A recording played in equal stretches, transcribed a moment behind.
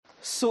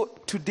So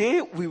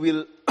today we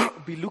will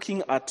be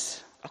looking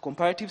at a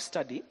comparative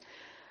study.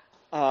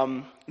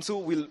 So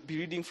we'll be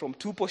reading from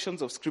two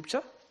portions of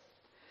scripture.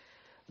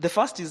 The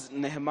first is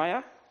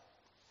Nehemiah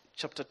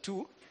chapter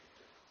 2.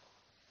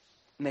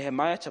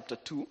 Nehemiah chapter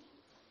 2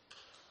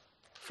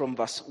 from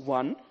verse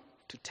 1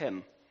 to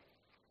 10.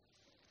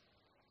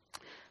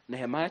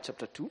 Nehemiah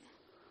chapter 2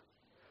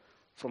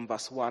 from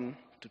verse 1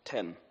 to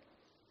 10.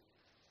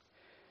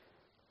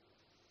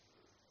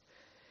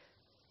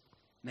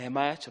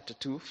 Nehemiah chapter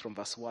 2 from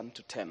verse 1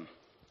 to 10.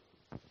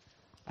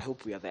 I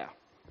hope we are there.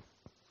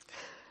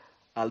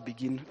 I'll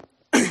begin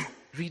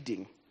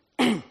reading.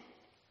 In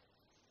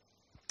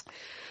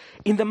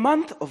the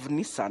month of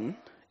Nisan,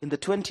 in the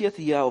 20th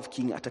year of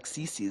King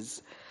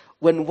Artaxerxes,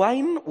 when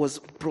wine was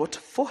brought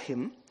for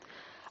him,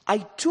 I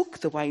took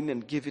the wine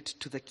and gave it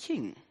to the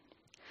king.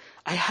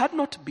 I had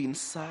not been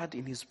sad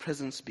in his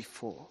presence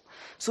before.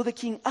 So the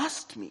king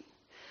asked me,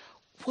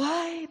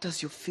 "Why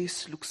does your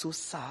face look so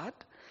sad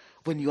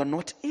when you are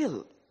not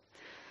ill?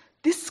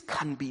 This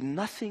can be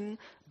nothing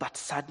but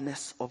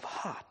sadness of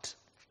heart."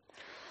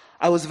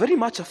 I was very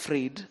much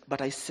afraid,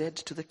 but I said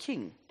to the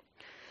king,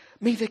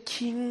 "May the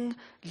king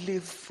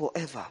live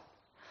forever.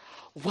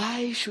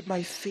 Why should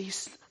my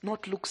face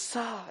not look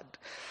sad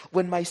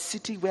when my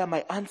city where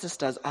my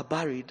ancestors are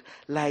buried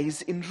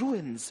lies in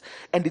ruins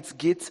and its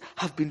gates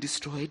have been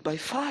destroyed by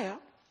fire?"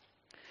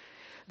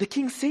 The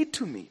king said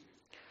to me,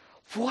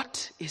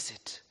 "What is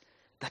it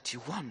that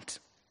you want?"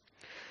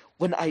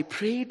 Then I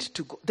prayed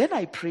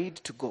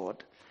to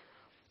God,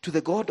 to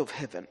the God of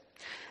heaven,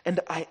 and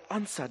I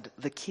answered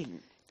the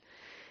king,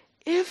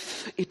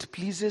 "If it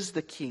pleases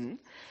the king,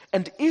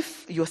 and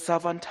if your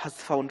servant has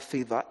found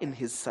favor in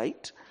his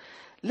sight,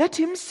 let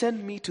him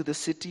send me to the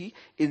city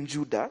in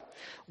Judah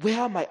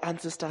where my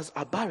ancestors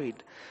are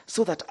buried,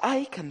 so that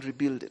I can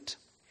rebuild it."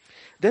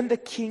 Then the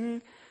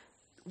king,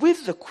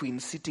 with the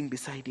queen sitting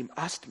beside him,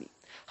 asked me,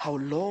 "How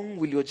long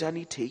will your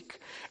journey take,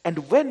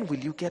 and when will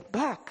you get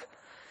back?"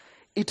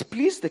 It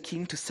pleased the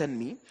king to send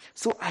me,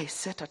 so I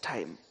set a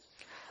time.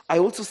 I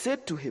also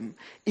said to him,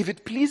 "If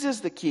it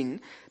pleases the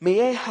king,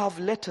 may I have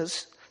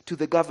letters to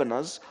the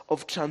governors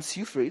of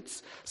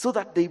Trans-Euphrates, so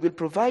that they will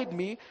provide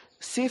me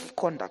safe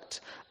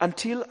conduct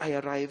until I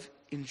arrive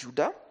in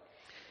Judah?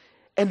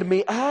 And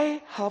may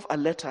I have a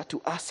letter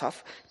to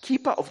Asaph,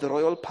 keeper of the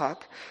royal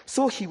park,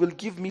 so he will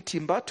give me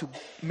timber to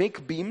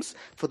make beams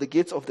for the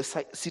gates of the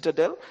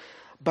citadel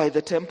by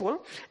the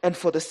temple, and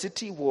for the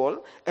city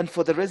wall, and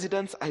for the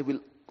residence I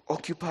will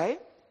occupy?"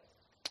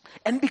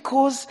 And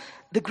because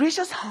the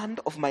gracious hand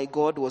of my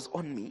God was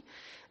on me,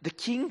 the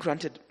king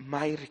granted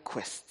my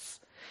requests.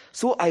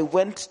 So I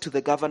went to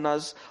the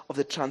governors of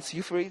the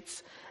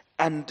Trans-Euphrates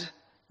and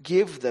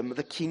gave them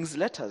the king's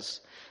letters.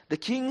 The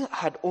king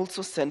had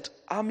also sent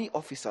army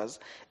officers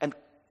and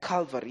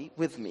cavalry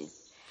with me.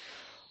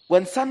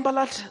 When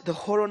Sanballat the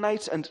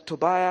Horonite and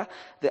Tobiah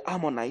the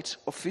Ammonite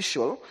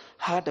official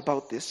heard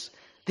about this,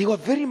 they were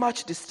very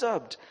much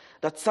disturbed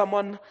that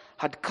someone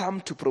had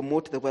come to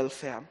promote the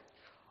welfare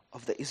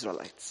of the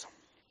Israelites.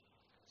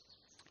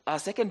 Our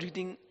second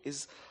reading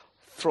is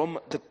from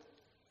the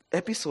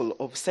epistle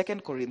of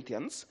 2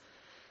 Corinthians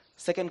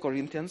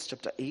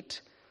chapter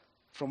 8,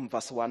 from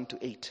verse 1 to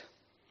 8.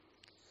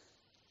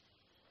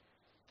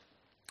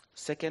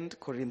 2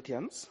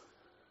 Corinthians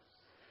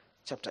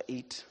chapter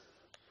 8,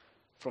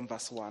 from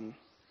verse 1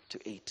 to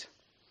 8.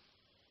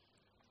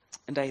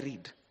 And I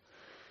read,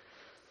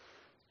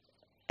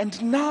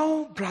 "And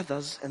now,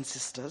 brothers and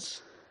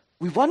sisters,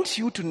 we want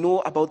you to know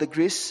about the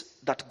grace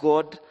that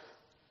God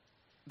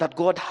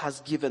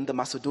has given the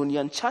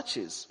Macedonian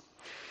churches.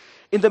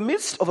 In the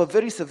midst of a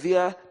very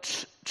severe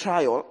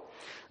trial,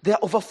 their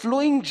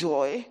overflowing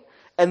joy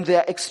and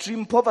their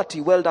extreme poverty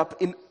welled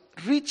up in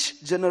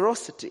rich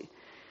generosity.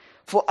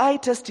 For I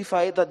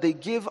testify that they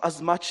gave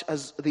as much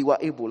as they were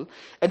able,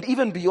 and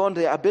even beyond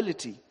their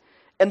ability.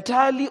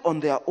 Entirely on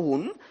their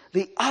own,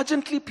 they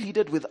urgently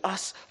pleaded with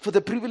us for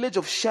the privilege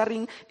of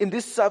sharing in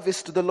this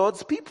service to the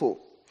Lord's people.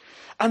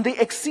 And they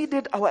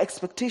exceeded our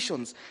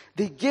expectations.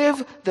 They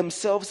gave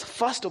themselves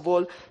first of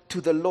all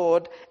to the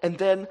Lord, and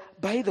then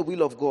by the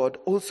will of God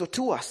also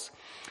to us.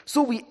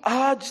 So we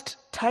urged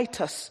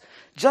Titus,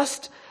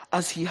 just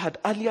as he had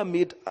earlier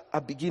made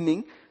a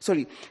beginning,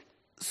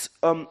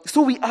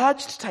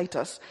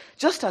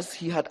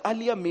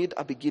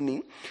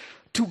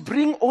 to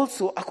bring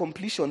also a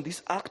completion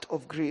this act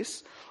of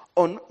grace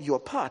on your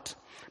part.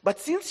 But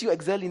since you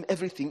excel in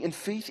everything, in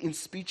faith, in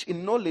speech,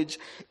 in knowledge,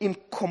 in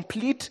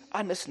complete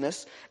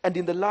earnestness, and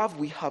in the love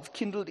we have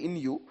kindled in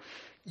you,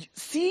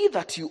 see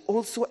that you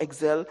also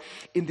excel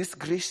in this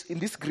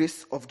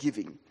grace of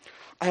giving.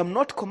 I am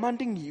not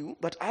commanding you,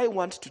 but I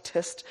want to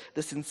test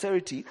the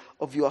sincerity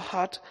of your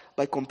heart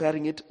by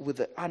comparing it with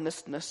the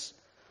earnestness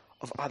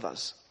of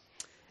others."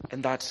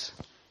 And that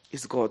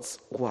is God's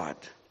word.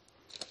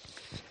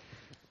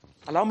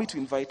 Allow me to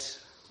invite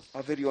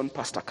our very own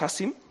Pastor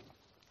Kasim,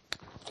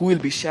 who will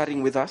be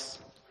sharing with us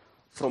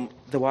from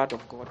the word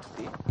of God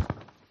today.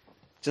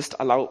 Just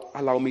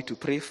allow me to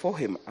pray for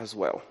him as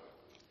well.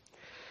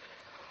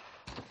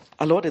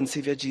 Our Lord and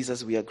Savior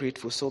Jesus, we are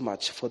grateful so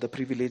much for the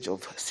privilege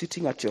of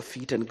sitting at your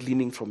feet and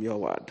gleaning from your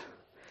word.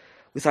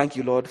 We thank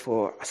you, Lord,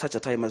 for such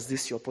a time as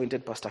this, you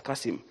appointed Pastor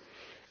Kasim,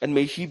 and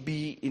may he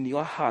be in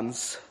your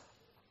hands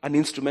an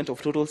instrument of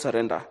total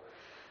surrender,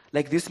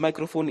 like this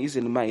microphone is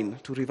in mine,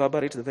 to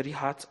reverberate the very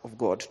heart of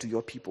God to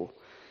your people.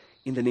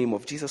 In the name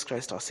of Jesus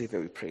Christ, our Savior,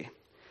 we pray.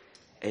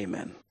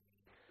 Amen.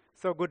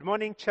 So good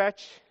morning,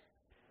 church.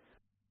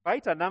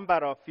 Quite a number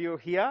of you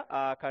here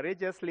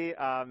courageously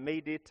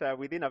made it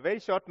within a very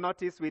short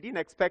notice. We didn't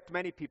expect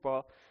many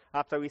people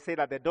after we say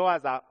that the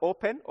doors are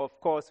open. Of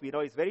course, we know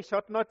it's very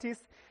short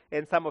notice,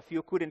 and some of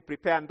you couldn't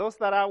prepare. And those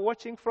that are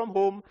watching from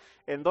home,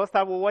 and those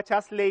that will watch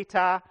us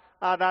later,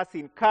 others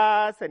in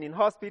cars and in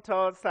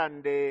hospitals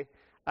and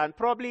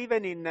probably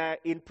even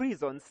in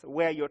prisons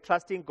where you're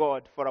trusting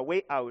God for a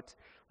way out,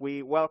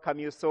 we welcome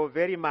you so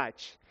very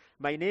much.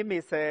 My name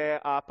is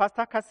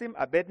Pastor Kasim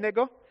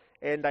Abednego,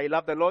 and I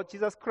love the Lord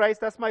Jesus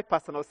Christ as my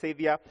personal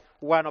Savior,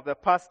 one of the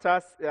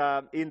pastors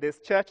in this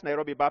church,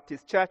 Nairobi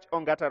Baptist Church,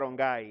 Ongata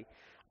Rongai.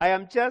 I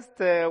am just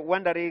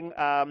wondering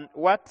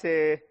what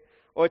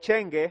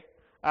Ochenge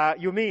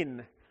you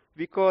mean,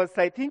 because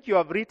I think you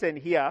have written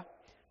here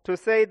to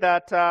say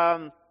that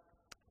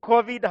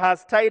COVID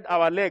has tied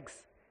our legs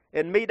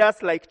and made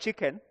us like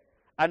chicken,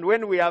 and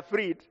when we are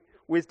freed,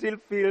 we still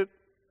feel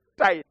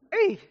tight.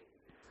 Hey,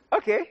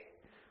 okay.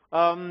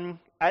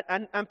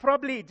 And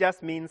probably it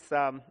just means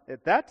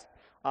that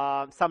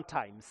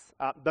sometimes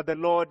that the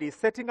Lord is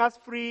setting us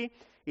free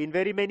in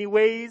very many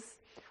ways.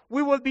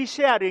 We will be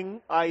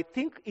sharing, I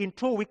think in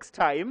 2 weeks'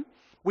 time,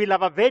 we'll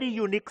have a very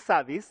unique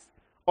service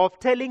of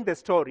telling the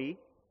story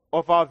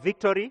of our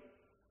victory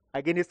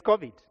against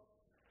COVID.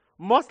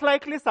 Most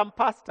likely some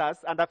pastors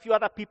and a few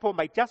other people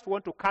might just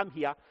want to come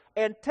here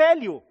and tell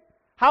you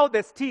how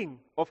the sting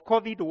of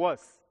COVID was.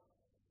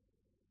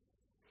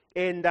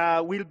 And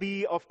we'll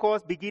be, of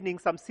course, beginning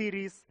some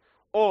series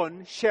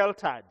on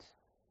sheltered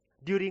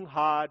during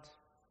hard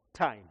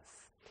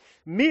times.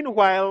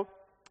 Meanwhile,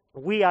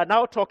 we are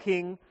now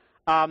talking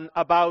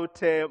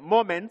about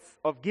moments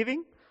of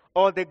giving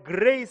or the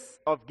grace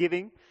of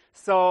giving.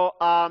 So,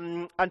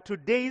 and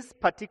today's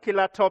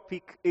particular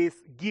topic is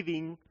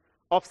giving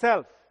of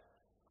self.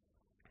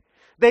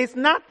 There is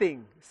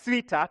nothing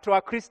sweeter to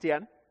a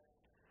Christian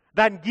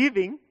than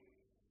giving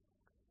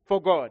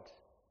for God.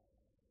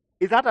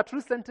 Is that a true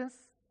sentence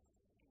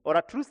or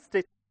a true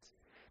statement?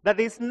 That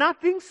there is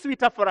nothing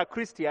sweeter for a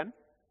Christian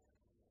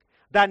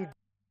than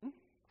giving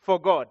for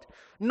God.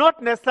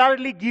 Not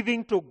necessarily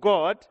giving to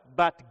God,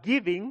 but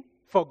giving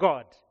for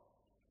God.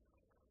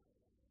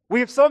 We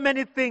have so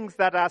many things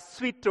that are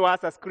sweet to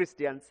us as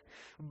Christians,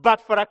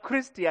 but for a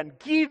Christian,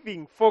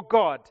 giving for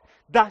God,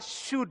 that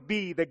should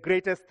be the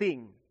greatest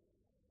thing.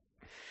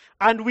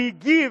 And we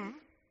give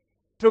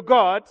to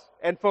God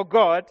and for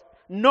God,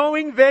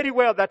 knowing very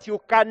well that you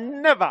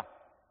can never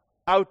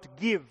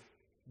outgive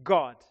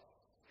God.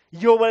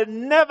 You will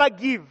never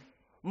give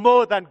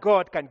more than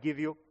God can give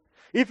you.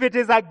 If it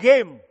is a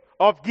game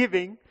of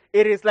giving,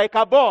 it is like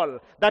a ball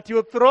that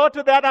you throw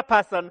to the other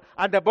person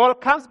and the ball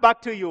comes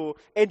back to you,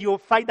 and you'll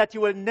find that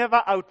you will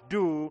never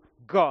outdo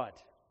God.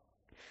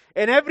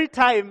 And every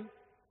time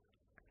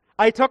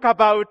I talk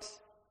about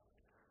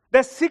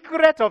the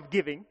secret of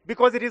giving,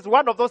 because it is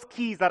one of those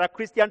keys that a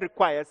Christian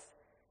requires,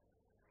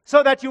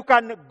 so that you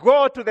can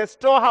go to the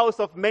storehouse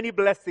of many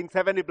blessings,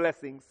 heavenly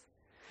blessings.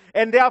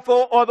 And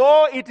therefore,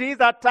 although it is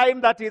a time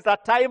that is a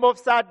time of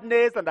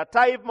sadness and a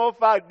time of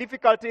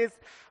difficulties,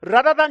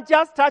 rather than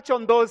just touch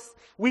on those,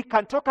 we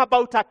can talk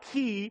about a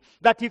key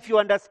that if you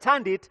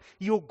understand it,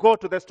 you go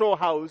to the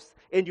storehouse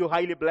and you're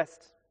highly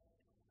blessed.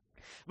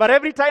 But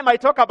every time I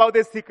talk about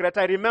this secret,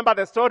 I remember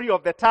the story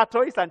of the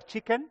tortoise and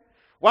chicken,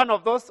 one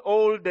of those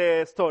old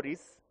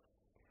stories.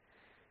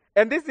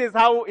 And this is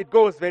how it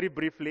goes very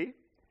briefly.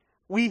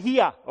 We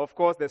hear, of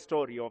course, the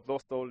story of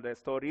those old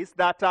stories,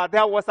 that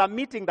there was a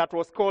meeting that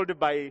was called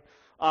by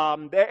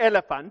the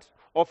elephant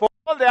of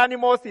all the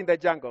animals in the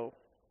jungle.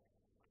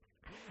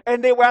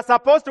 And they were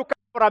supposed to come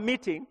for a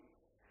meeting.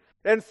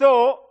 And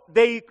so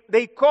they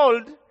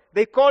called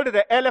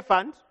the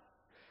elephant,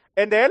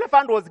 and the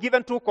elephant was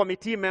given 2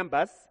 committee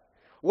members.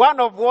 One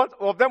of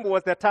them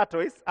was the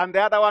tortoise, and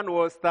the other one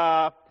was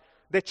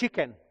the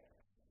chicken.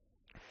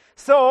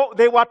 So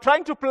they were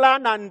trying to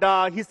plan,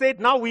 and he said,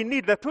 now we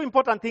need, the 2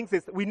 important things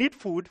is we need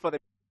food for the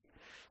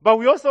meeting, but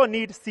we also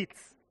need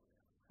seats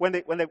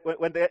when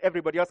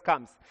everybody else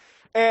comes.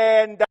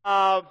 And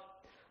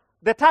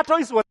the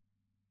tortoise was,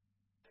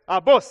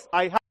 boss,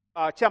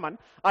 chairman,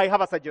 I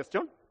have a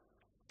suggestion.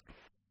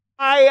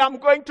 I am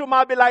going to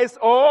mobilize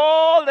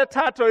all the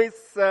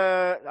tortoise,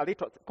 are they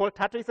called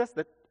tortoises?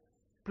 The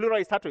plural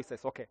is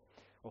tortoises, okay.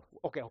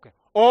 Okay.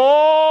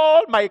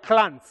 All my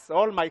clans,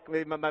 all my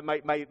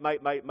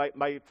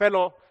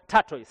fellow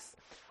tortoise,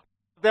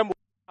 them will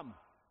come.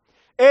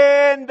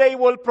 And they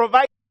will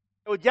provide,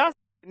 you just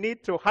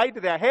need to hide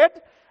their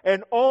head,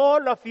 and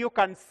all of you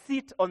can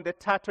sit on the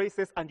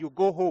tortoises and you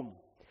go home.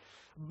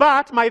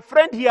 But my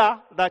friend here,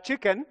 the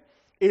chicken,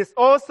 is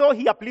also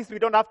here. Please, we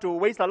don't have to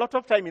waste a lot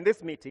of time in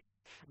this meeting,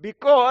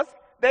 because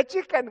the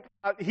chicken,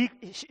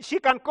 she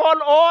can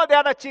call all the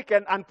other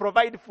chicken and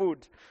provide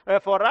food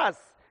for us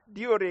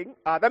during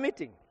the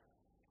meeting.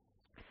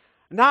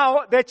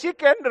 Now, the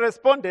chicken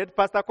responded,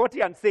 Pastor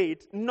Koti, and said,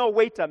 no,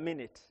 wait a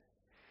minute.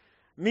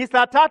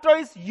 Mr.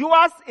 Tortoise,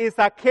 yours is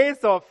a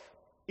case of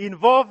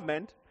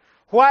involvement,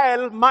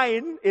 while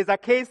mine is a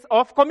case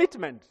of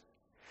commitment.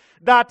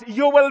 That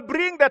you will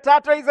bring the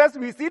tortoises,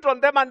 we sit on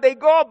them, and they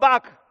go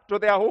back to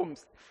their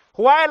homes.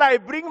 While I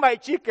bring my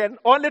chicken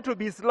only to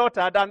be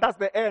slaughtered, and that's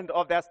the end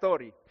of their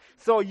story.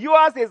 So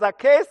yours is a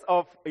case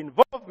of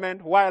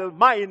involvement, while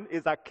mine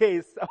is a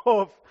case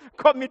of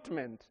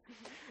commitment.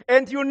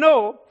 And you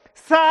know,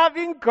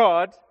 serving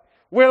God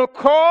will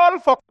call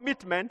for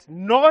commitment,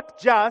 not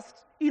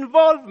just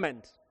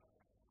involvement.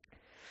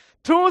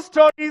 Two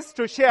stories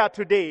to share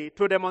today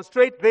to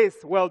demonstrate this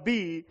will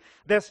be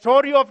the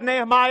story of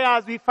Nehemiah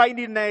as we find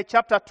in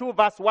chapter 2,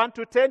 verse 1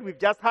 to 10. We've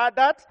just heard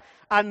that.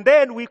 And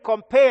then we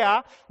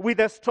compare with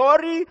the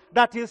story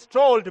that is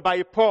told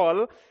by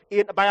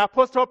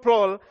Apostle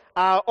Paul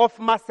of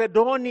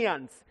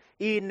Macedonians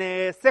in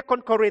 2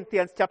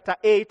 Corinthians chapter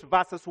 8,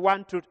 verses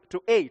 1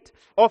 to 8.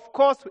 Of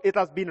course, it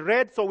has been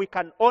read, so we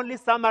can only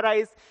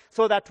summarize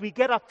so that we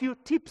get a few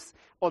tips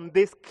on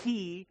this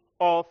key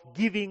of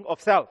giving of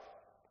self.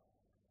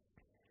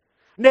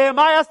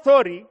 Nehemiah's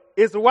story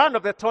is one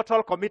of the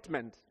total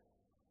commitment.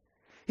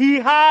 He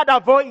had a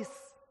voice.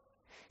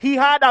 He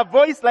had a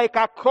voice like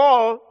a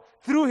call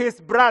through his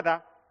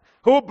brother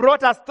who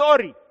brought a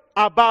story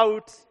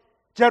about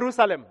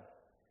Jerusalem.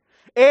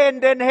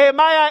 And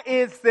Nehemiah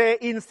is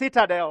in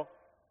Citadel,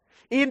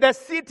 in the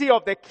city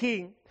of the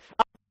king,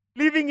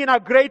 living in a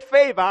great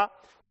favor.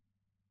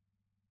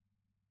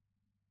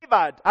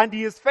 And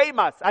he is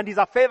famous, and he's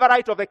a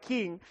favorite of the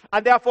king,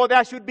 and therefore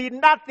there should be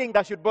nothing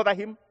that should bother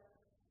him.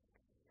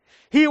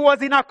 He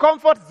was in a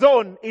comfort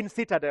zone in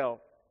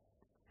Citadel.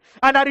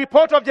 And a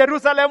report of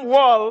Jerusalem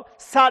wall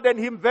saddened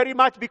him very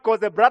much because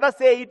the brother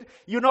said,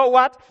 you know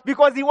what?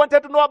 Because he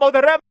wanted to know about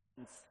the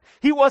remnants.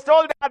 He was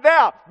told they are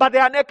there, but they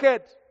are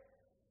naked.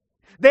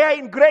 They are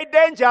in great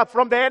danger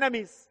from the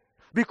enemies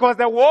because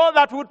the wall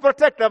that would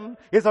protect them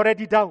is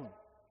already down.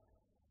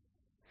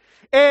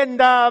 And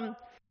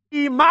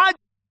imagine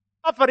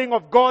the suffering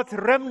of God's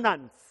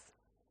remnants.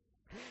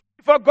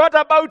 He forgot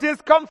about his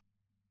comfort,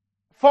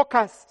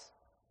 focused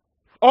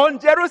on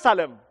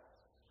Jerusalem,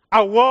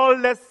 a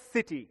wall-less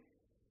city.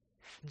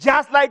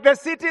 Just like the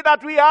city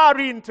that we are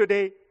in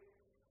today.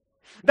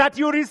 That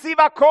you receive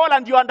a call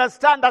and you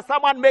understand, that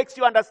someone makes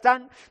you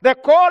understand. The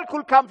call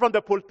could come from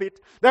the pulpit.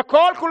 The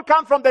call could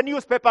come from the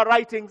newspaper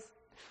writings.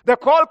 The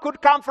call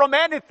could come from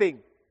anything.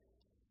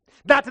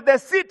 That the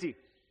city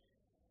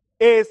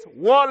is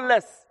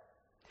wall-less.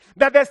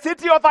 That the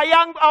city of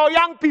our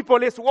young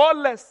people is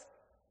wall-less.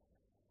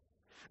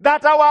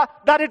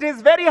 That it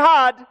is very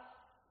hard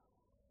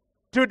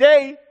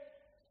today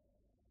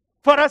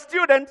for a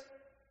student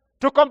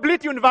to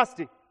complete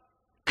university,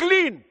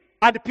 clean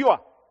and pure.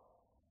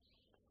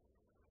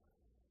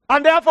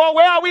 And therefore,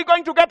 where are we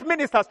going to get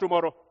ministers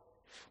tomorrow?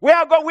 Where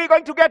are we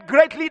going to get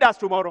great leaders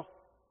tomorrow?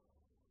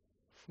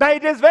 That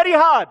it is very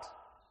hard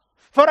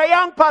for a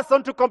young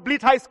person to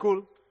complete high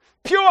school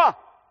pure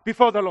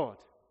before the Lord.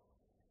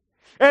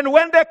 And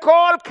when the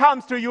call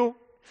comes to you,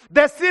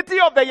 the city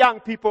of the young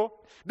people,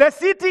 the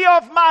city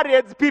of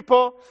married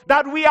people,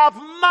 that we have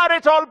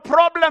marital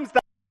problems,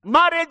 that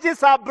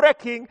marriages are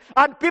breaking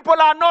and people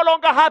are no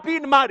longer happy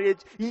in marriage,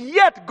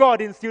 yet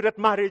God instituted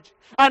marriage,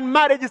 and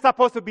marriage is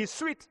supposed to be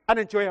sweet and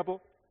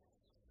enjoyable.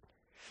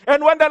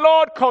 And when the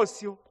Lord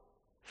calls you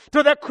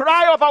to the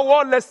cry of a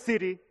wall-less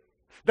city,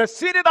 the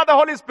city that the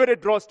Holy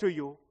Spirit draws to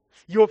you,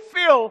 you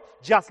feel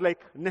just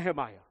like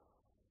Nehemiah,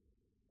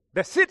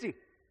 the city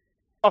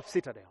of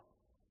Citadel.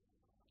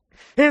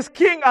 His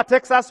king at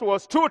Texas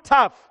was too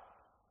tough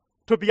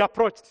to be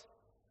approached,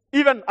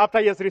 even after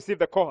he has received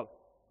the call.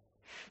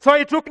 So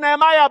it took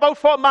Nehemiah about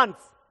 4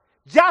 months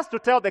just to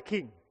tell the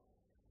king.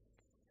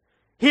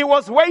 He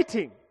was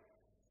waiting.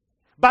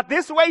 But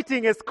this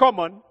waiting is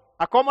common,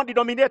 a common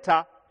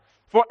denominator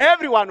for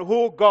everyone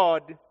who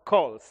God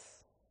calls.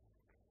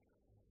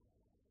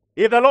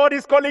 If the Lord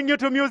is calling you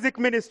to music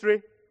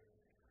ministry,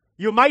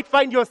 you might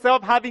find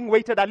yourself having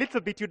waited a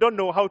little bit. You don't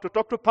know how to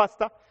talk to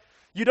pastor.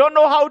 You don't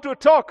know how to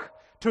talk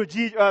to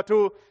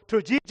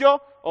Gijo,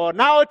 or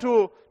now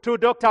to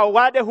Dr.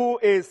 Owade,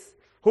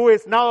 who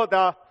is now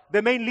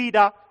the main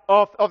leader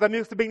of the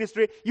music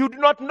ministry. You do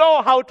not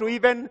know how to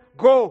even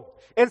go.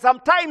 And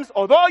sometimes,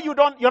 although you're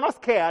not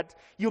scared,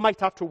 you might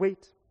have to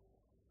wait.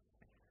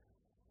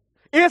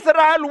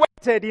 Israel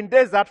waited in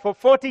desert for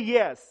 40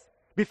 years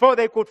before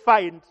they could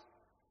find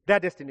their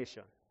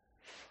destination.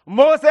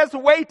 Moses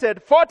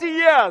waited 40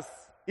 years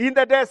in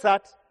the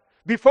desert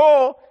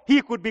before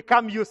he could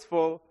become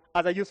useful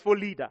as a useful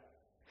leader.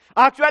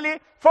 Actually,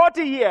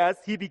 40 years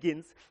he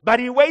begins, but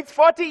he waits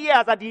 40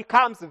 years and he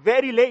comes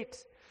very late.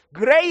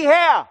 Gray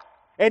hair,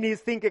 and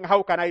he's thinking,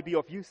 how can I be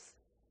of use?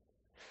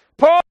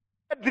 Paul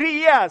had 3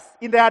 years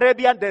in the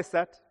Arabian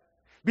desert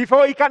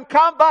before he can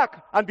come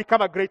back and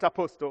become a great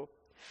apostle.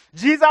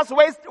 Jesus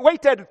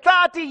waited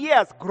 30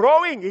 years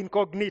growing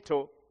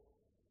incognito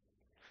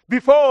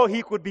before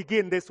he could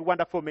begin this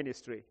wonderful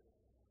ministry.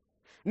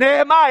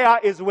 Nehemiah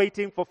is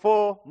waiting for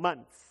 4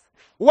 months.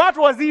 What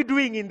was he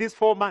doing in these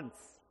 4 months?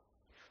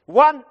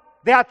 One,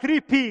 there are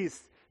 3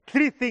 P's,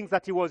 3 things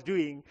that he was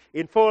doing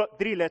in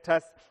 3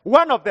 letters.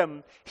 One of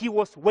them, he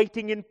was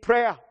waiting in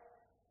prayer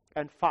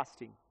and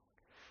fasting.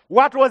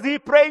 What was he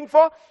praying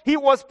for? He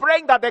was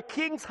praying that the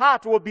king's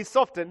heart will be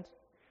softened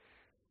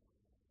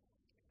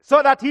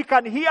so that he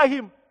can hear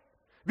him,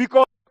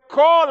 because the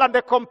call and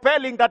the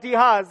compelling that he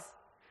has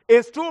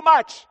is too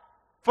much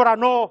for a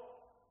no.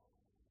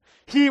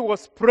 He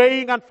was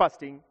praying and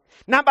fasting.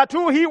 Number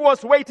 2, he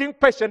was waiting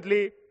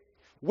patiently,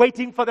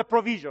 waiting for the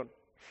provision.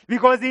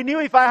 Because he knew,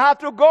 if I have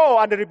to go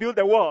and rebuild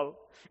the wall,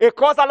 it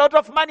costs a lot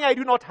of money I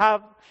do not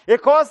have.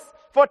 It costs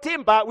for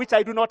timber, which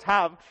I do not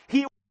have.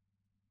 He was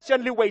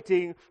patiently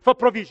waiting for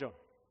provision.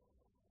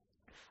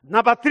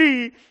 Number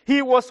 3,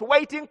 he was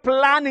waiting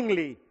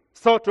planningly.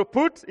 So to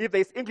put, if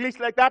there's English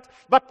like that,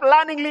 but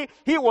planningly,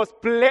 he was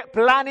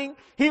planning.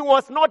 He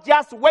was not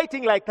just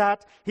waiting like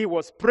that. He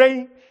was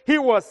praying. He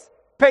was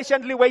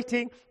patiently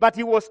waiting, but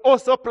he was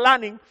also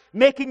planning,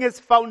 making his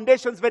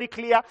foundations very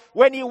clear.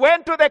 When he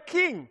went to the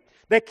king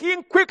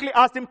quickly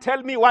asked him,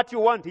 tell me what you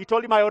want. He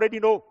told him, I already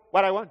know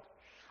what I want.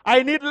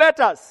 I need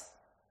letters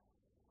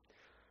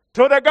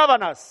to the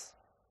governors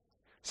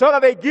so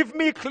that they give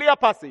me clear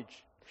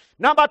passage.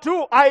 Number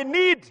 2, I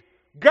need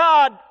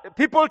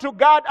people to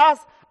guard us.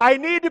 I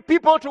need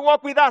people to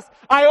work with us.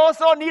 I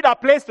also need a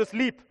place to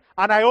sleep.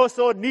 And I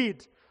also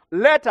need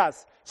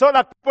letters so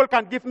that people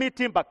can give me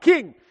timber.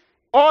 King,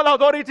 all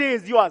authority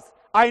is yours.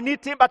 I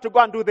need timber to go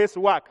and do this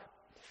work.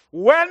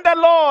 When the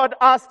Lord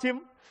asked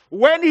him,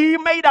 when he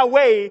made a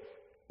way,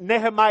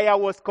 Nehemiah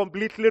was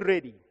completely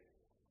ready.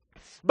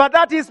 But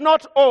that is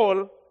not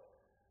all.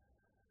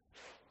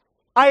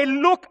 I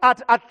look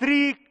at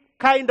 3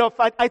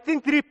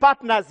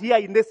 partners here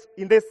in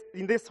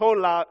this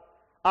whole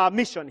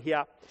mission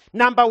here.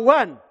 Number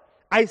 1,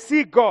 I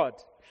see God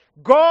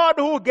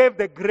who gave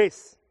the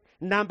grace.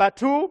 Number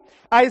 2,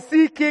 I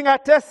see King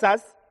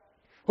Artaxerxes,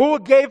 who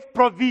gave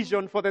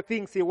provision for the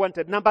things he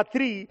wanted. Number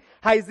 3,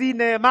 I see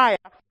Nehemiah,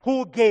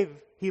 who gave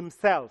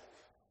himself.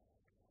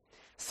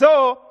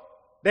 So,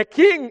 the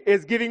king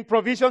is giving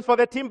provisions for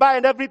the timber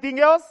and everything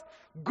else.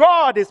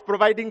 God is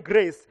providing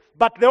grace.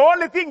 But the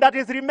only thing that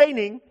is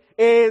remaining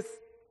is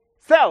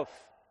self.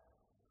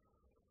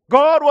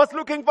 God was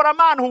looking for a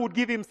man who would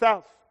give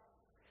himself.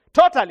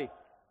 Totally.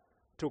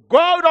 To go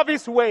out of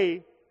his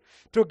way,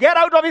 to get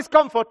out of his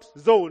comfort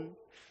zone,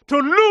 to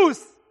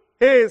lose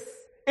his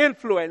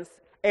influence,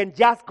 and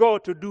just go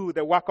to do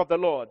the work of the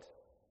Lord.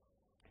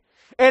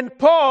 And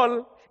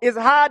Paul is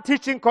hard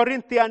teaching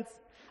Corinthians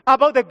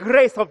about the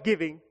grace of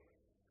giving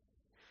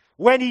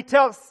when he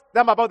tells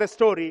them about the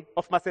story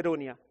of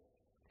Macedonia.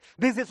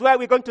 This is where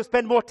we're going to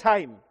spend more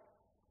time.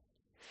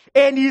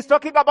 And he's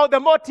talking about the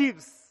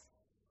motives.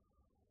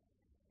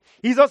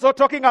 He's also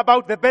talking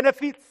about the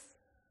benefits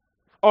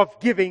of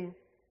giving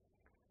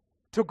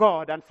to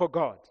God and for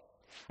God.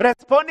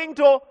 Responding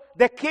to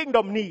the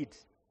kingdom need.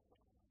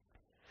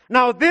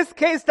 Now, this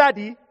case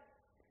study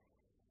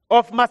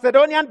of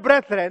Macedonian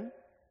brethren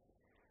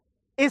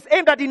is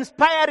aimed at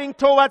inspiring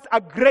towards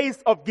a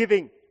grace of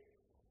giving.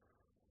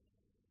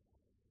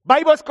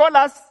 Bible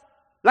scholars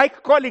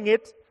like calling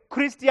it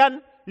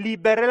Christian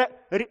liberality.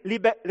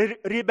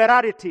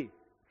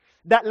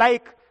 That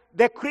like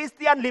the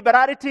Christian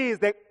liberality is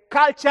the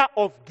culture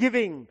of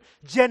giving,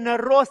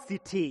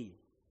 generosity.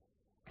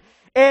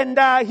 And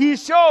he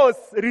shows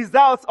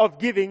results of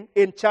giving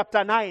in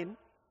chapter 9.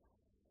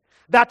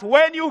 That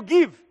when you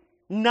give,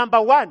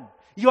 number 1,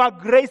 you are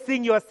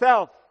gracing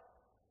yourself.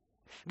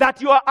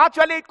 That you are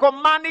actually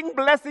commanding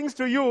blessings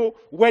to you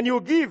when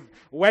you give.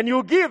 When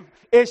you give,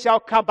 it shall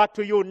come back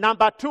to you.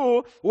 Number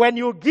 2, when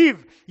you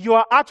give, you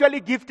are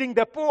actually gifting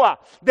the poor.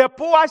 The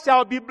poor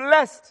shall be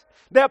blessed.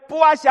 The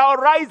poor shall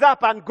rise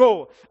up and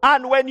go.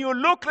 And when you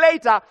look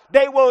later,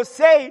 they will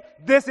say,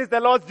 this is the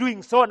Lord's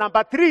doing. So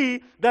number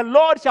 3, the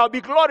Lord shall be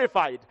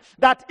glorified.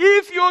 That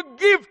if you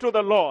give to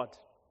the Lord,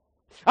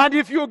 and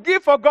if you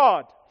give for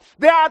God,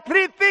 there are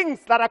 3 things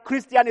that a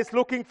Christian is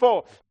looking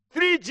for.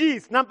 3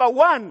 G's. Number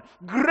 1,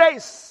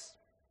 grace.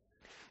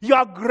 You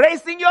are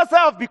gracing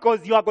yourself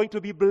because you are going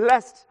to be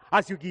blessed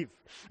as you give.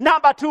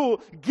 Number 2,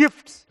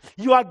 gift.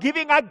 You are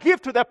giving a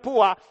gift to the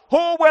poor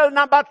who will,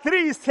 number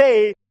 3,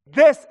 say,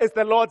 this is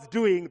the Lord's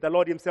doing. The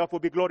Lord himself will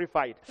be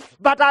glorified.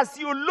 But as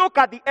you look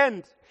at the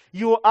end,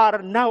 you are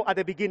now at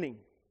the beginning.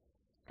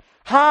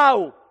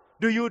 How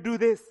do you do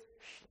this?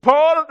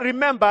 Paul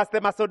remembers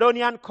the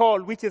Macedonian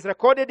call, which is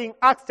recorded in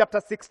Acts chapter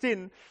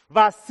 16,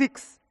 verse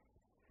 6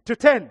 to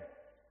 10.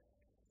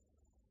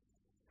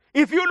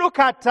 If you look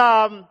at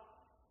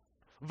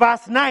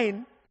verse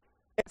 9,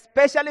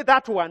 especially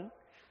that one,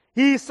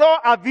 he saw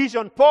a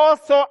vision. Paul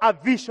saw a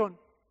vision.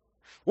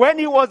 When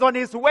he was on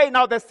his way,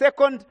 now the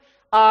second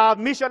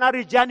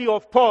missionary journey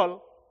of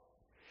Paul,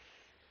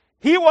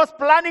 he was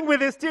planning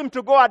with his team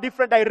to go a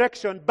different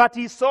direction, but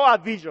he saw a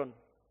vision.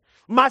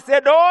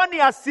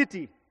 Macedonia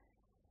city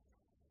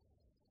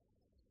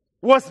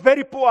was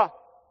very poor.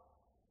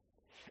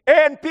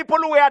 And people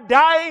were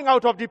dying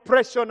out of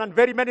depression and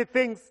very many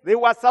things. They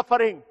were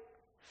suffering.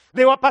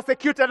 They were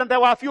persecuted, and there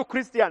were a few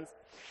Christians.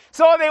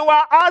 So they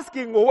were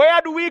asking, where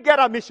do we get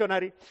a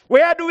missionary?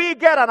 Where do we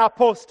get an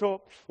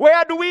apostle?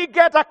 Where do we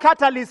get a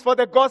catalyst for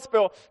the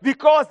gospel?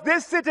 Because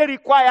this city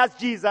requires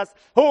Jesus,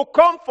 who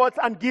comforts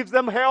and gives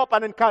them help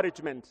and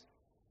encouragement.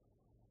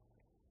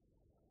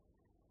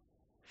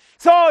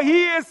 So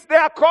they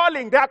are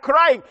calling, they are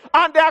crying,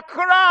 and their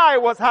cry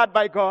was heard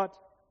by God,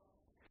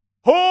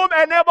 whom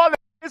enabled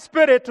the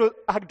Spirit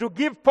to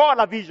give Paul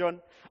a vision.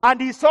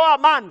 And he saw a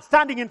man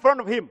standing in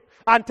front of him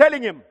and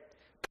telling him,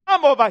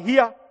 come over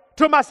here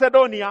to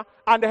Macedonia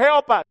and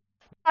help us.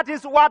 That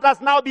is what has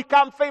now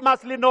become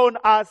famously known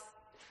as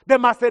the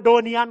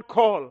Macedonian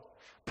call.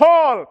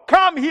 Paul,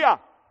 come here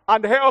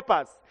and help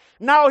us.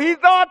 Now he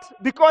thought,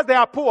 because they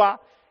are poor,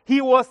 he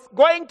was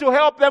going to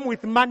help them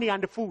with money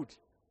and food.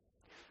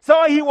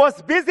 So he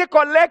was busy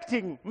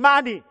collecting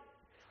money.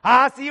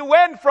 As he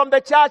went from the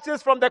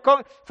churches, from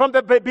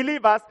the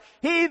believers,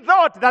 he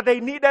thought that they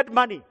needed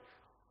money.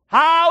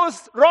 How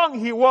wrong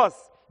he was.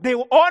 They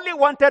only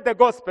wanted the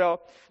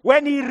gospel.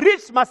 When he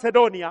reached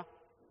Macedonia,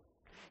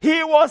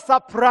 he was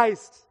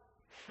surprised.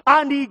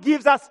 And he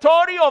gives a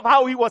story of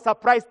how he was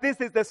surprised. This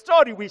is the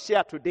story we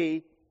share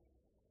today.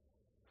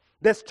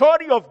 The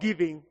story of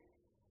giving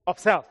of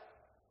self.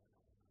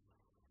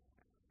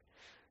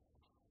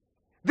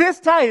 This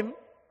time,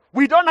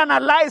 we don't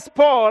analyze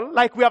Paul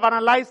like we have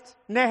analyzed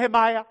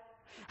Nehemiah,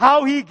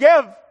 how he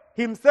gave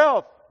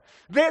himself.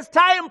 This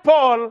time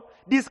Paul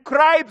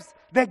describes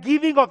the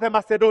giving of the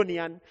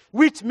Macedonian,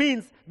 which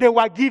means they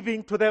were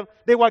giving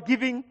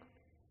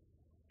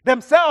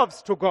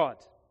themselves to God.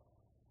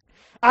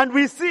 And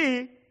we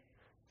see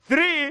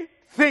three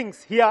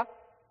things here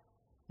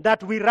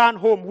that we run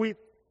home with.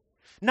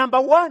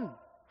 Number one,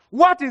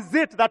 what is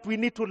it that we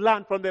need to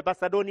learn from the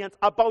Macedonians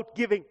about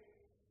giving?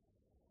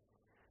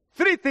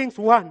 Three things.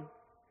 One,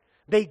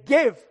 they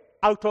gave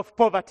out of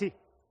poverty.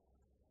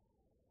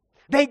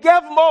 They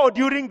gave more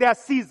during their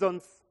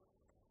seasons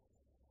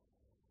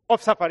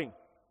of suffering.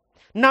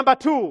 Number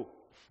two,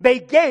 they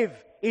gave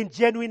in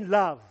genuine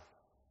love.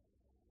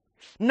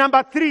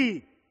 Number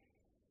three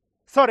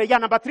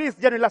is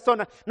genuine love.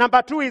 So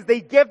number two is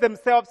they gave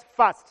themselves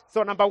first.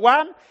 So number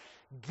one,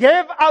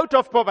 gave out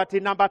of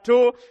poverty. Number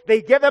two,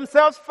 they gave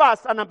themselves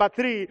first. And number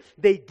three,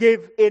 they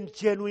gave in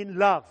genuine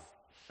love.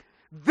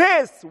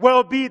 This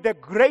will be the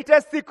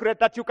greatest secret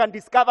that you can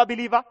discover,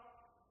 believer.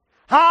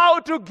 How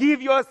to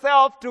give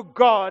yourself to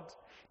God,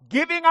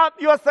 giving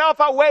up yourself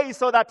away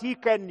so that He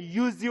can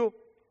use you.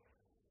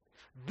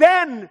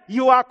 Then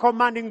you are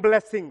commanding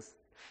blessings.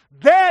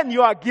 Then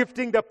you are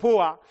gifting the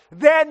poor.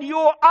 Then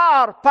you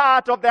are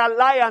part of the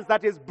alliance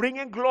that is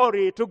bringing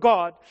glory to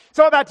God,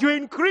 so that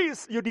you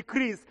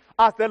decrease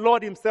as the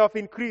Lord Himself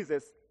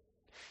increases.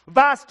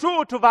 Verse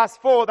 2 to verse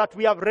 4 that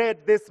we have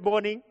read this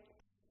morning,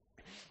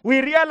 we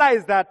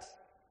realize that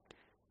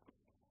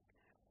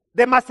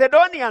the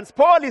Macedonians,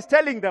 Paul is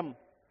telling them,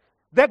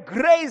 the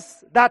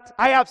grace that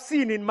I have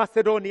seen in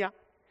Macedonia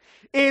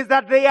is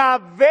that they are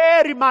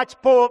very much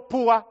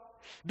poor.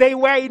 They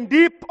were in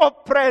deep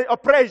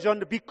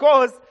oppression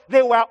because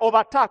they were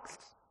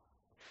overtaxed.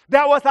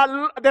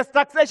 The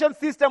taxation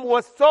system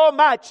was so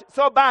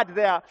bad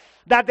there,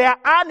 that their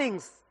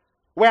earnings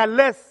were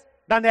less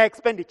than their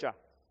expenditure.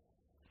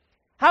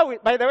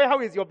 By the way, how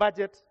is your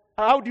budget?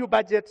 How do you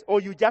budget,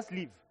 or you just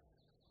live?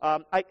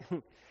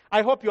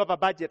 I hope you have a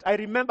budget. I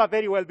remember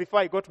very well before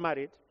I got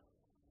married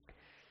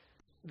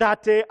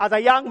that as a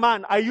young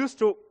man, I used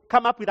to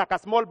come up with a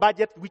small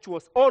budget which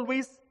was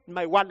always in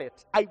my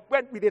wallet. I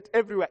went with it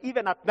everywhere,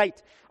 even at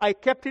night. I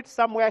kept it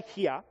somewhere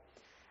here.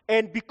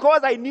 And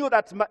because I knew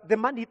that the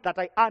money that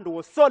I earned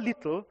was so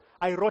little,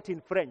 I wrote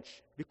in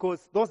French,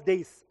 because those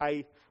days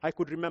I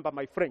could remember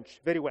my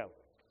French very well.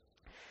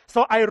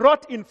 So I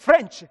wrote in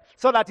French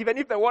so that even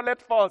if the wallet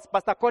falls,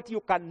 Pastor Coti,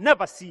 you can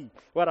never see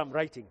what I'm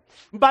writing.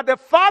 But the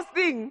first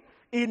thing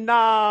in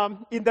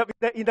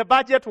the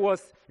budget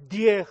was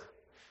the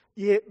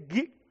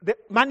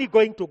money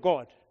going to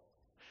God.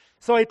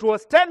 So it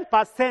was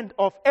 10%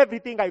 of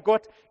everything I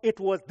got. It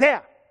was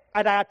there,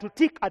 and I had to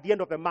tick at the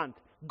end of the month,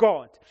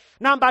 God.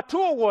 Number 2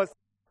 was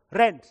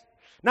rent.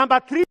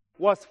 Number 3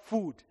 was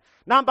food.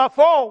 Number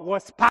 4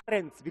 was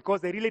parents,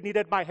 because they really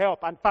needed my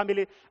help, and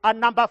family. And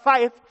number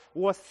 5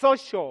 was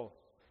social,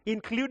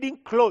 including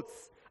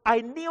clothes.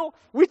 I knew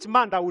which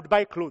month I would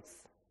buy clothes.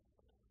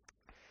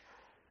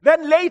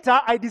 Then later,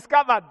 I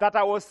discovered that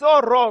I was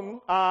so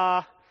wrong.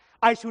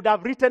 I should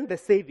have written the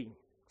saving.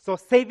 So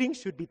saving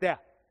should be there.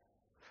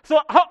 So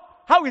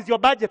how is your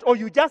budget? Or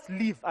you just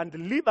live and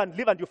live and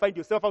live, and you find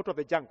yourself out of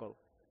the jungle.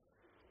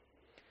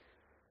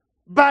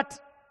 But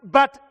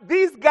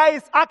these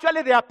guys,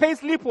 actually their pay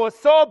slip was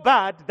so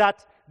bad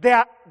that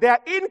their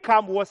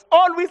income was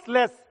always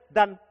less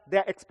than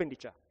their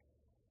expenditure.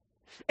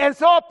 And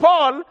so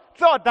Paul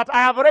thought that I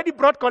have already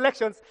brought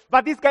collections,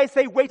 but these guys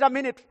say, wait a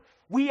minute,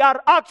 we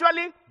are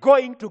actually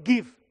going to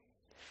give.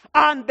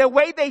 And the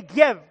way they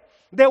gave,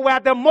 they were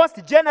the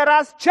most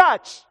generous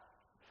church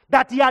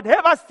that he had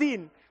ever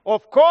seen.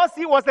 Of course,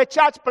 he was a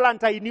church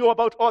planter. He knew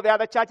about all the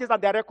other churches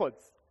and their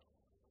records.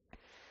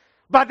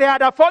 But they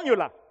had a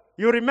formula.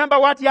 You remember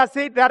what he had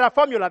said? They had a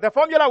formula. The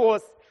formula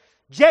was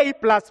J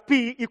plus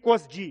P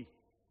equals G.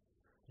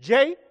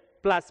 J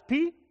plus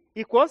P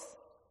equals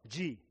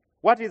G.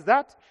 What is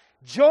that?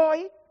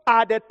 Joy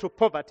added to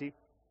poverty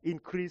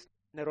increased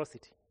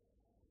generosity.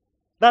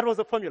 That was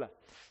the formula.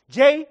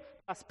 J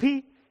plus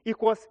P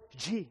equals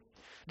G.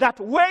 That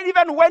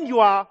even when you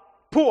are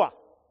poor,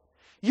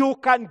 you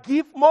can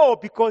give more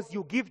because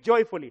you give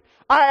joyfully.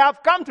 I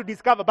have come to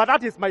discover, but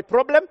that is my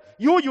problem.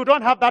 You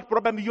don't have that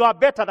problem. You are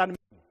better than me.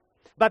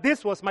 But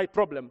this was my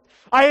problem.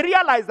 I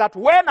realized that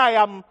when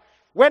I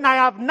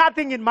have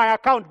nothing in my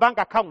bank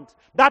account,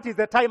 that is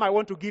the time I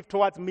want to give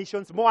towards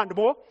missions more and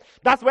more.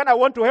 That's when I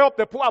want to help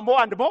the poor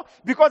more and more,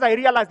 because I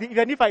realize that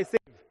even if I save,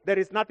 there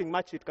is nothing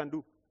much it can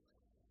do.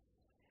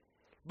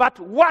 But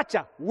wait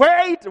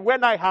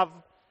when I have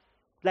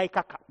like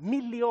a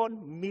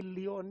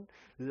million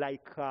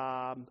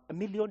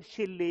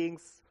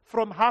shillings,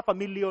 from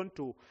 500,000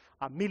 to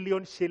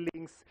 1,000,000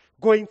 shillings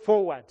going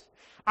forward.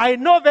 I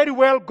know very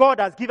well God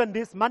has given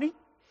this money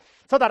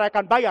so that I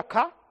can buy a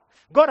car.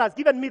 God has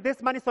given me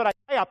this money so that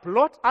I buy a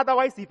plot.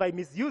 Otherwise, if I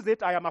misuse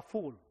it, I am a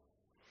fool.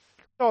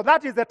 So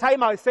that is the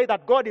time I say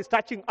that God is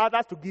touching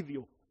others to give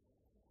you.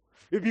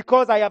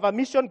 Because I have a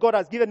mission, God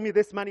has given me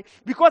this money.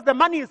 Because the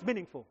money is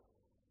meaningful.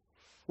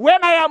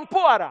 When I am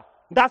poorer,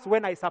 that's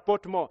when I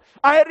support more.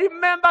 I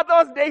remember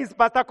those days,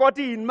 Pastor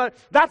Koti, in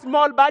that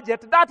small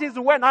budget. That is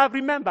when I have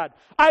remembered.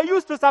 I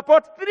used to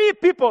support 3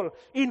 people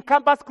in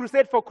Campus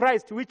Crusade for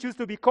Christ, which used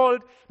to be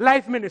called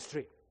Life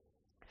Ministry.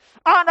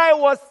 And I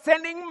was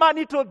sending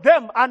money to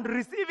them and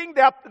receiving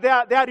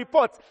their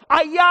reports.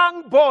 A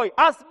young boy,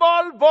 a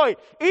small boy,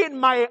 in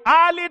my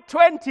early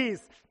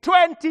 20s,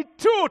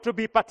 22 to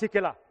be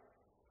particular.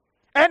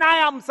 And I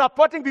am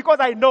supporting because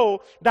I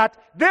know that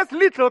this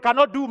little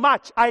cannot do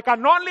much. I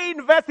can only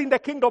invest in the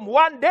kingdom.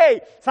 One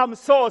day, some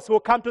souls will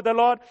come to the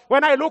Lord.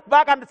 When I look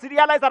back and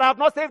realize that I have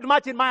not saved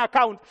much in my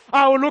account,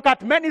 I will look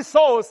at many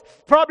souls,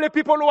 probably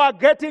people who are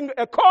getting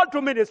a call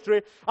to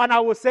ministry, and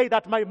I will say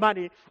that my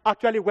money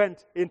actually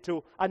went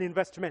into an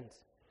investment.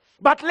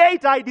 But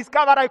later, I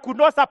discovered I could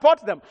not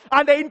support them.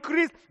 And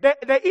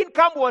the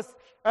income was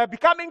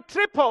becoming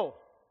triple.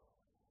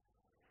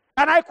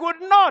 And I could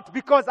not,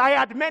 because I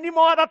had many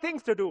more other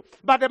things to do.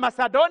 But the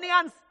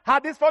Macedonians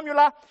had this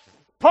formula: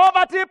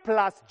 poverty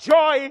plus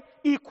joy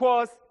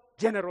equals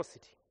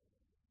generosity.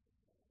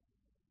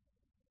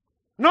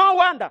 No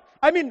wonder.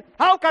 I mean,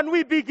 how can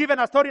we be given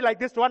a story like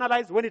this to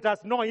analyze when it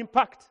has no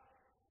impact?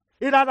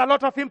 It has a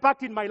lot of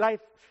impact in my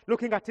life,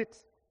 looking at it.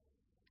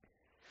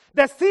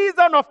 The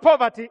season of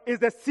poverty is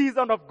the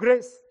season of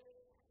grace.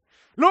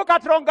 Look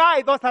at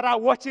Rongai, those that are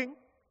watching.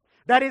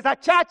 There is a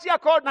church here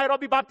called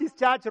Nairobi Baptist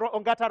Church,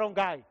 Ongata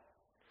Rongai.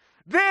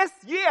 This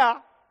year,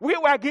 we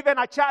were given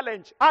a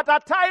challenge at a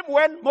time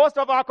when most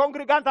of our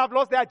congregants have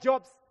lost their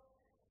jobs,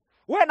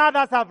 when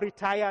others have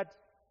retired,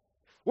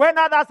 when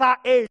others are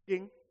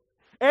aging,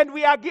 and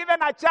we are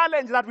given a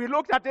challenge that we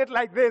looked at it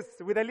like this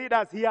with the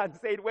leaders here and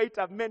said, wait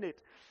a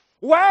minute.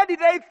 Where did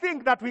they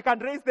think that we can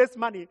raise this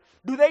money?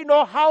 Do they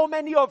know how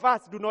many of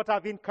us do not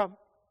have income?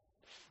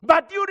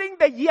 But during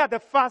the year, the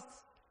first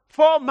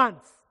 4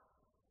 months,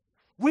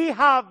 we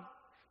have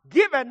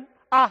given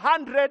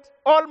 100,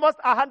 almost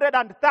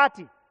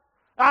 130.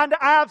 And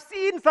I have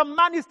seen some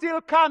money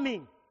still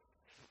coming.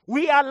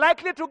 We are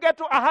likely to get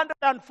to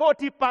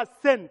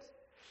 140%.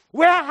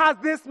 Where has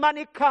this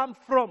money come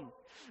from?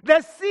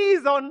 The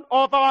season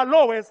of our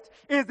lowest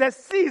is the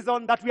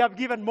season that we have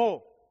given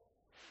more.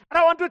 And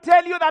I want to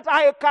tell you that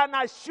I can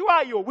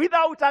assure you,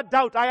 without a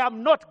doubt, I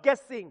am not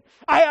guessing.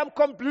 I am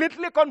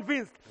completely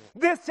convinced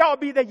this shall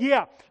be the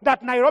year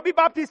that Nairobi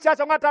Baptist Church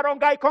Ongata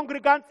Rongai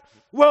congregants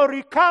will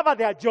recover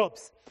their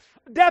jobs.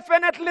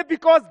 Definitely,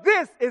 because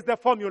this is the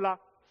formula,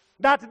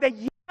 that the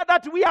year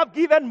that we have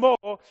given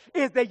more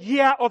is the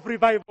year of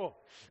revival.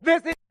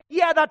 This is the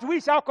year that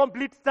we shall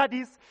complete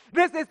studies.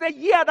 This is the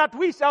year that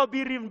we shall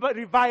be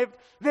revived.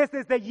 This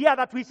is the year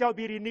that we shall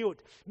be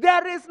renewed.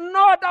 There is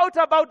no doubt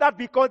about that,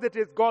 because it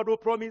is God who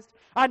promised,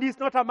 and He's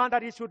not a man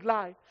that He should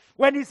lie.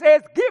 When He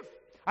says, give,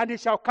 and it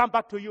shall come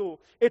back to you,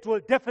 it will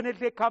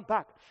definitely come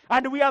back.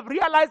 And we have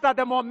realized that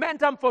the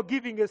momentum for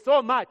giving is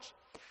so much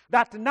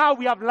that now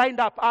we have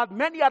lined up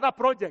many other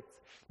projects.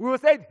 We will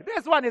say,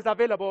 this one is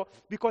available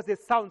because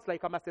it sounds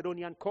like a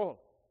Macedonian call.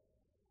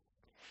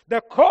 The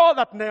call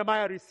that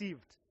Nehemiah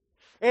received.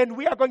 And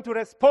we are going to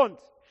respond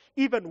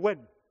even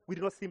when we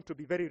do not seem to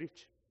be very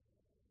rich.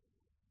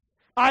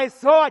 I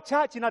saw a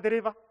church in Athi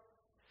River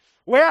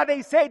where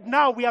they said,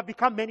 now we have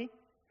become many.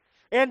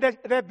 And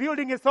the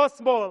building is so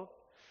small.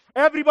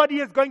 Everybody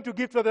is going to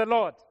give to the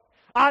Lord.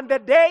 And the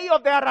day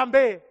of the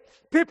Harambee,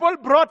 people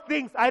brought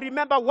things. I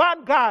remember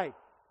one guy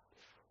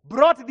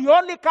brought the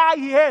only car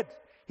he had.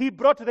 He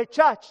brought to the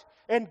church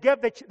and gave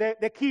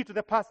the key to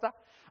the pastor.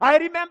 I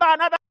remember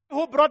another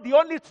who brought the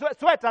only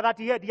sweater that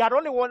he had. He had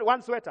only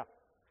one sweater.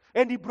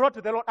 And he brought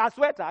to the Lord a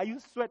sweater. I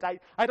used sweater.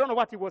 I don't know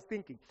what he was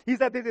thinking. He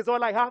said, this is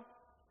all I have.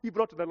 He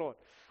brought to the Lord.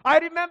 I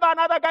remember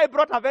another guy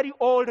brought a very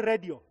old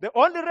radio. The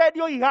only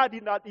radio he had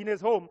in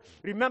his home.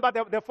 Remember,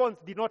 the phones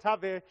did not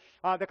have the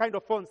kind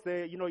of phones,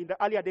 in the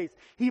earlier days.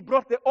 He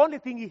brought the only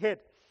thing he had.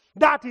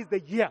 That is the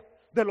year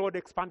the Lord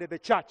expanded the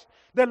church.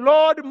 The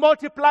Lord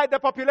multiplied the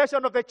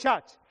population of the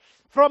church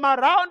from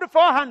around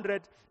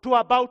 400 to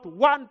about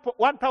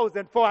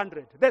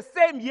 1,400. The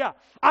same year.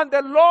 And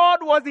the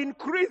Lord was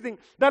increasing.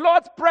 The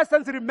Lord's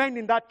presence remained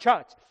in that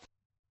church.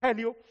 I tell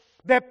you,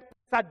 the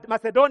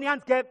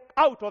Macedonians came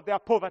out of their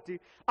poverty,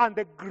 and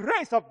the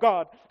grace of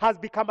God has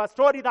become a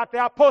story that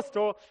the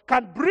apostle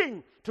can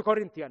bring to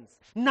Corinthians.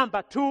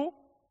 Number 2,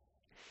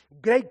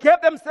 they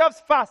gave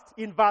themselves first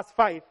in verse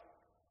 5.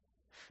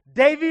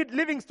 David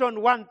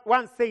Livingstone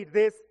once said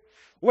this: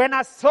 when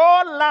a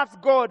soul loves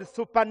God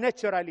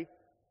supernaturally,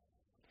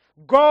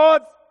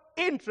 God's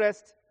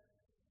interest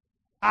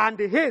and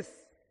his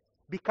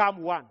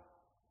become one.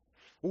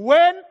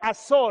 When a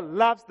soul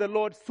loves the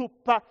Lord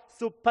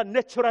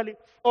supernaturally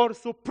or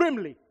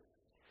supremely,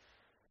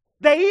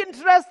 the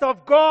interest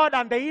of God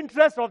and the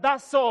interest of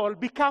that soul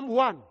become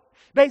one.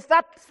 They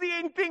start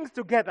seeing things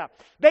together.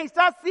 They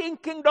start seeing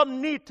kingdom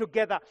need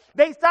together.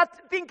 They start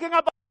thinking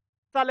about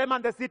Jerusalem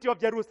and the city of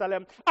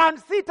Jerusalem. And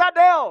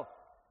Citadel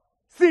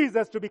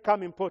ceases to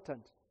become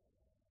important.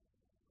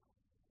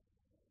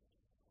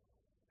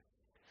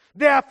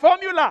 Their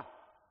formula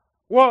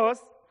was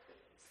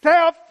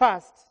self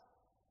first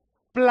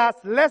plus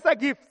lesser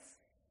gifts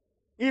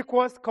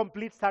equals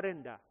complete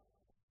surrender.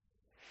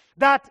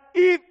 That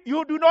if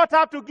you do not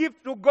have to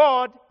give to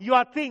God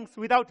your things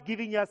without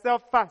giving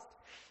yourself first.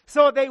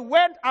 So they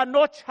went a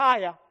notch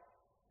higher.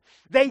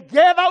 They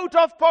gave out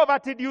of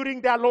poverty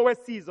during their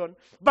lowest season,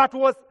 but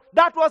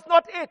that was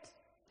not it.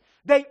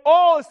 They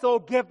also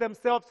gave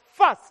themselves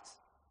first.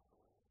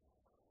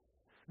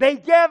 They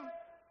gave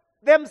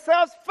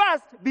themselves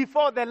first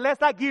before the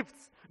lesser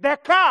gifts. The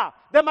car,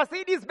 the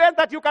Mercedes-Benz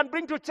that you can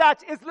bring to church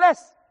is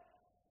less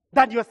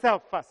than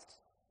yourself first.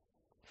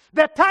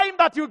 The time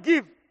that you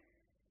give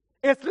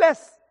is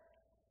less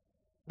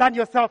than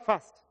yourself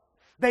first.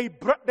 They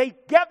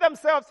gave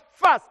themselves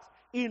first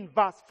in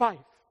verse 5.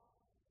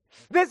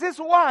 This is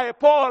why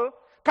Paul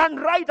can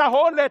write a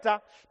whole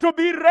letter to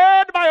be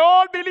read by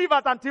all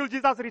believers until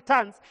Jesus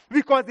returns,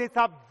 because it's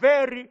a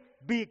very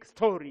big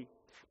story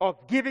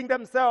of giving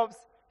themselves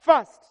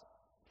first.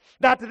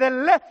 That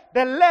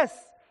the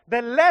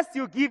less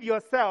you give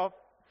yourself,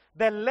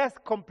 the less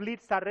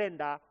complete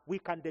surrender we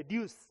can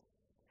deduce.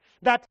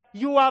 That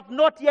you have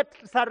not yet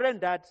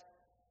surrendered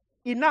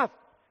enough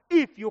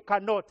if you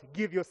cannot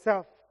give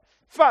yourself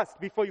first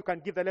before you can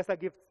give the lesser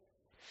gifts.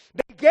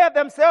 They gave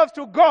themselves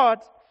to God,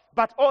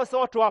 but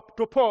also to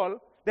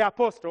Paul, the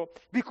apostle,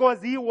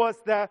 because he was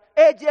the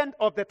agent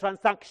of the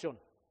transaction.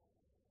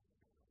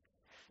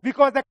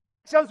 Because the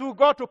transactions will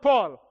go to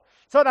Paul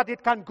so that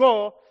it can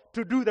go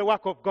to do the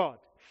work of God.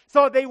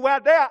 So they were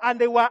there and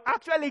they were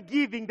actually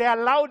giving. They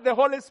allowed the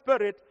Holy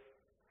Spirit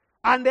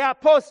and the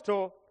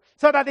apostle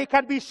so that they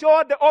can be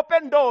sure the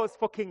open doors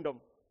for kingdom.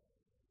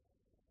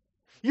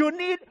 You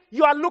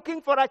are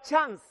looking for a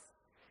chance.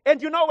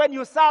 And when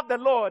you serve the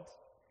Lord,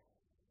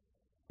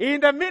 in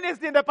the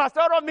ministry, in the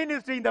pastoral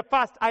ministry in the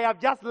past, I have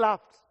just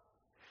laughed.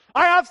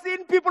 I have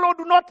seen people who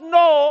do not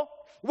know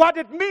what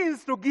it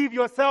means to give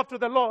yourself to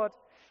the Lord.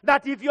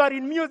 That if you are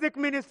in music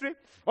ministry,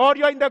 or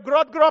you're in the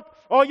growth group,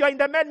 or you're in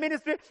the men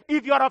ministry,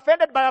 if you are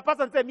offended by a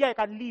person, say, I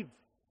can leave.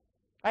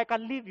 I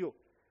can leave you.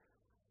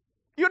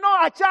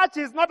 A church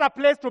is not a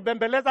place to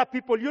bembeleza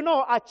people.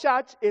 A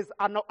church is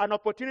an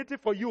opportunity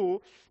for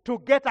you to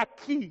get a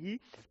key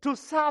to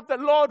serve the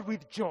Lord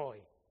with joy.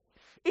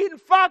 In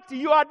fact,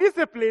 you are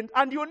disciplined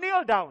and you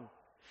kneel down.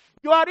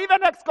 You are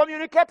even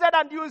excommunicated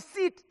and you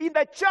sit in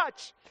the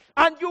church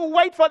and you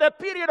wait for the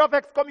period of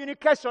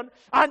excommunication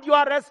and you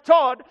are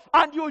restored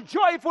and you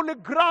joyfully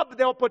grab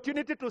the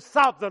opportunity to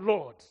serve the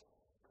Lord.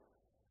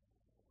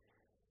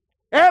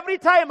 Every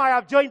time I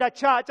have joined a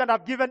church and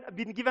I've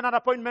been given an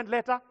appointment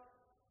letter,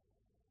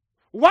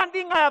 one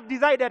thing I have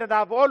decided and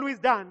I've always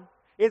done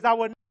is I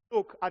will not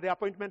look at the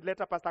appointment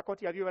letter. Pastor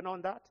Koti, have you ever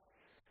known that?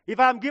 If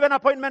I am given an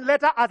appointment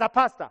letter as a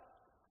pastor,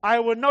 I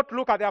will not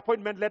look at the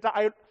appointment letter.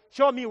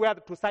 Show me where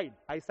to sign.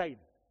 I sign.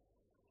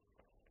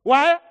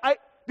 Why?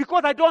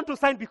 Because I don't want to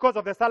sign because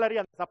of the salary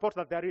and the support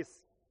that there is.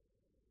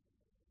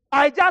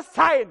 I just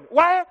sign.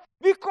 Why?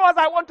 Because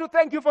I want to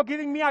thank you for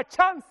giving me a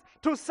chance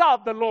to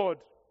serve the Lord.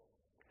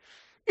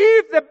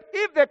 If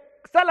the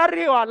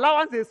salary or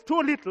allowance is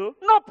too little,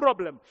 no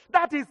problem.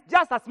 That is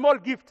just a small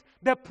gift.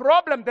 The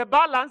problem, the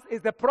balance,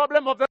 is the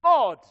problem of the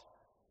Lord.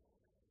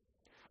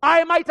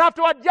 I might have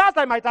to adjust.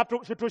 I might have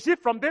to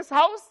shift from this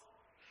house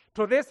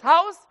to this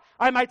house.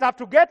 I might have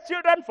to get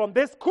children from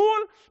this school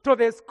to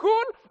this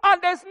school,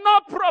 and there's no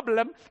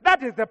problem.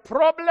 That is the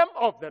problem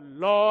of the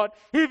Lord.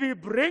 If He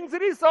brings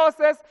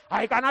resources,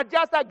 I can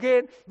adjust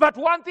again. But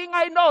one thing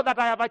I know, that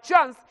I have a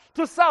chance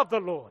to serve the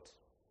Lord.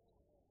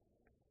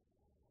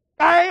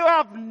 I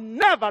have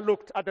never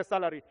looked at the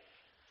salary.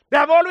 They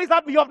have always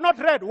said, you have not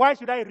read. Why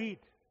should I read?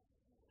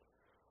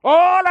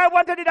 All I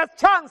wanted is a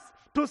chance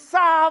to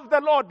serve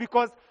the Lord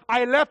because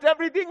I left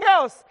everything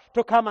else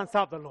to come and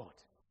serve the Lord.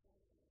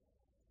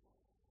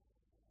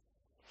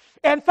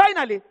 And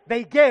finally,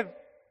 they gave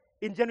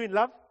in genuine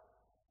love.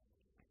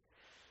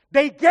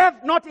 They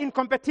gave not in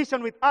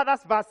competition with others,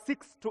 verse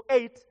 6 to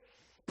 8.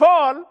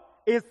 Paul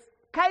is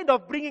kind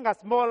of bringing a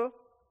small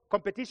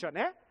competition.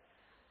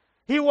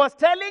 He was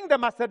telling the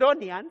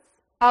Macedonians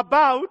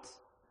about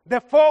the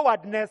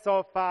forwardness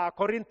of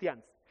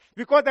Corinthians.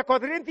 Because the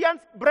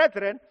Corinthians,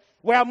 brethren,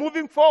 were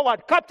moving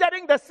forward,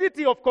 capturing the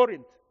city of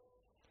Corinth.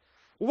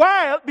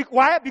 Why?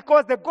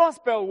 Because the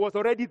gospel was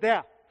already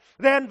there.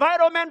 The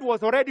environment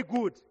was already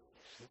good.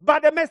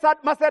 But the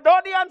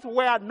Macedonians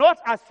were not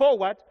as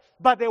forward,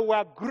 but they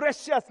were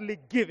graciously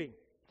giving.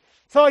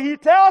 So he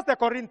tells the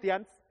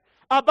Corinthians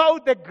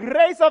about the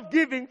grace of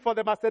giving for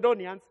the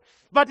Macedonians,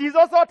 but he's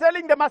also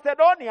telling the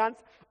Macedonians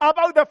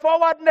about the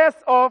forwardness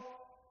of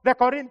the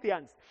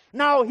Corinthians.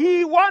 Now,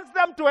 he wants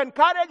them to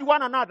encourage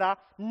one another,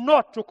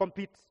 not to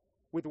compete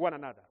with one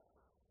another.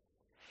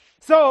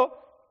 So,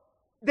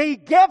 they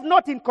gave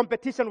not in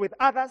competition with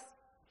others.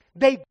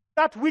 They gave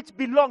that which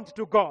belonged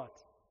to God.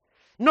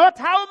 Not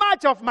how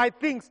much of my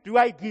things do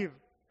I give,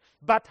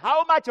 but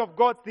how much of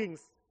God's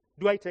things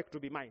do I take to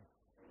be mine.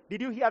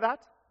 Did you hear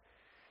that?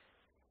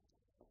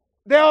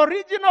 The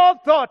original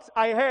thought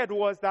I had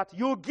was that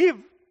you give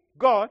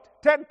God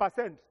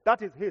 10%,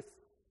 that is his.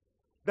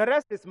 The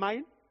rest is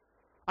mine.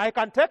 I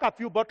can take a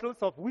few bottles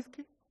of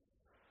whiskey,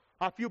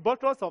 a few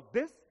bottles of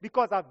this,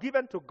 because I've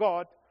given to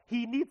God.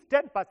 He needs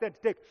 10%.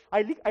 Take.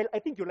 I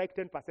think you like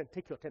 10%.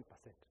 Take your 10%.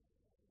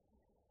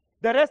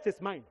 The rest is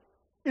mine.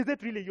 Is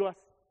it really yours?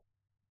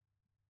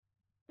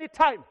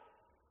 Anytime.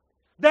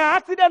 There are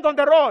accidents on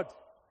the road.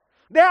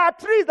 There are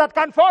trees that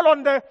can fall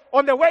on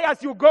the way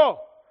as you go.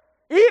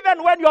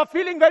 Even when you are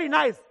feeling very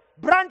nice,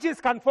 branches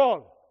can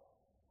fall.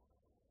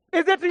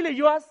 Is it really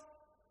yours?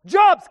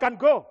 Jobs can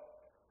go.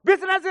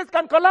 Businesses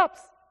can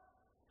collapse.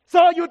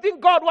 So you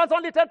think God wants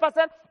only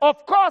 10%?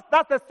 Of course,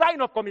 that's a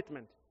sign of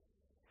commitment.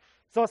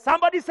 So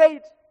somebody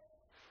said,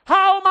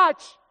 how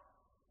much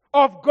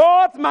of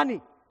God's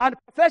money and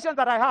possessions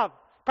that I have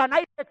can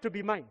I take to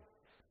be mine?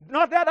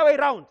 Not the other way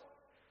around.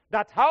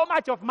 That how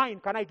much of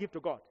mine can I give to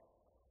God?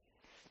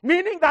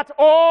 Meaning that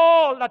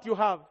all that you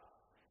have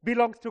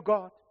belongs to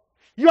God.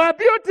 Your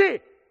beauty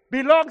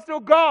belongs to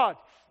God.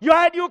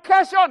 Your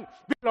education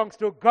belongs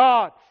to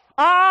God.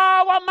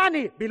 Our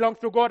money belongs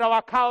to God.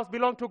 Our cows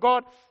belong to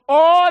God.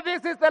 All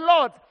this is the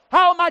Lord's.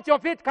 How much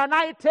of it can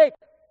I take?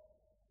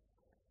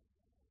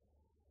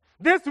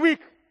 This week,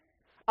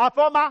 a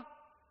former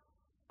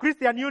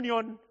Christian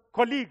Union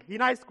colleague in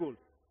high school,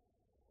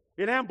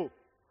 in Embu,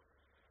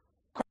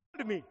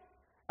 called me.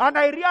 And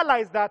I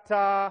realized that,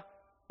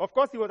 of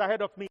course, he was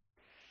ahead of me.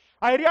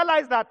 I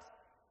realized that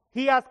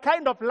he has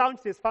kind of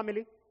launched his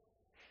family.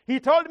 He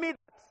told me that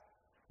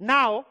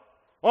now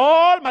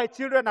all my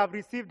children have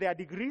received their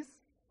degrees.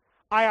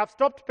 I have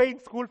stopped paying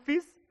school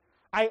fees.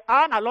 I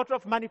earn a lot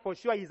of money for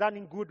sure. He's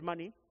earning good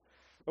money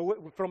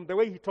from the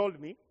way he told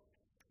me.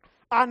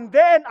 And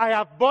then I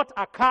have bought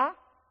a car.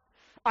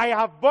 I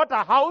have bought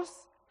a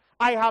house.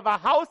 I have a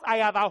house. I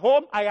have a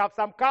home. I have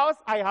some cows.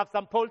 I have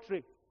some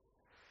poultry.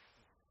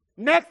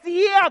 Next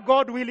year,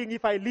 God willing,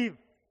 if I live,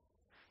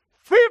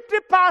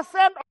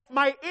 50% of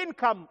my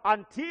income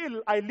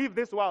until I leave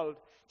this world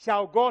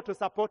shall go to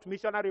support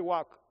missionary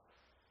work.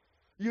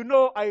 You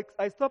know, I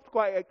stopped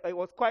quiet. I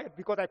was quiet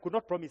because I could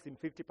not promise him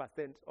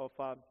 50% of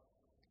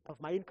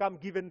my income,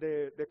 given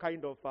the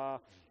kind of,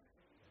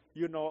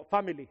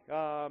 family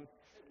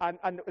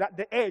and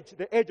the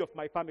age of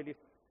my family.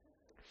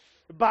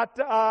 But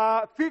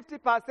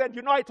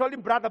 50%, I told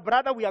him,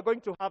 brother, we are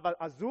going to have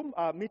a Zoom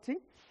meeting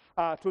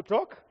to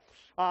talk.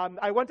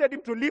 I wanted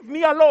him to leave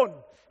me alone.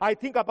 I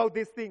think about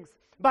these things.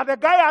 But the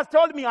guy has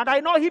told me, and I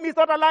know him, he's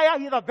not a liar.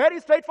 He's a very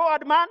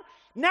straightforward man.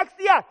 Next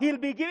year, he'll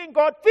be giving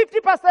God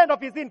 50%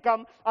 of his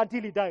income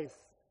until he dies.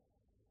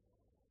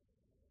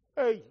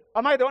 Hey,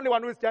 am I the only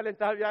one who is challenged?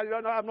 No,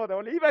 I'm not the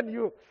only. Even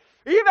you,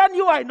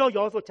 I know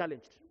you're also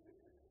challenged.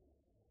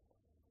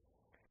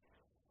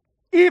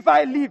 If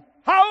I live,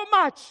 how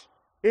much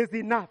is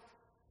enough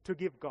to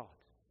give God?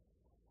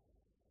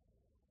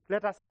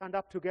 Let us stand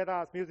up together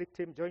as music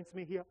team joins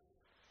me here.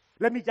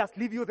 Let me just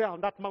leave you there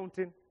on that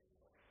mountain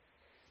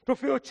to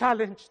feel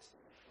challenged.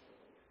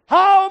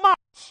 How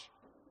much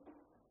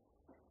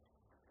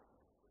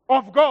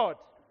of God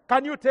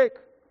can you take?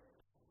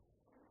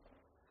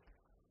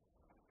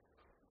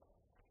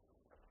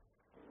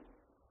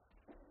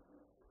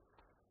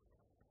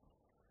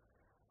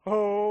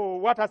 Oh,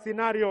 what a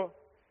scenario.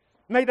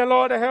 May the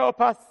Lord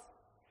help us.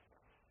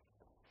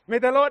 May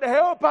the Lord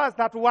help us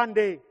that one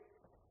day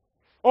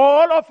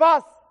all of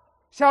us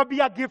shall be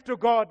a gift to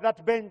God. That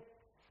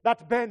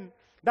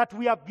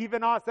we have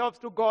given ourselves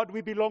to God,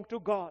 we belong to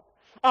God.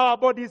 Our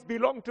bodies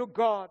belong to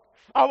God.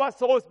 Our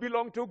souls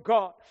belong to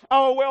God.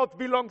 Our wealth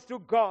belongs to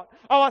God.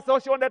 Our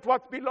social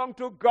networks belong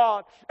to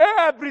God.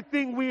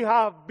 Everything we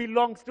have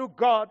belongs to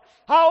God.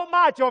 How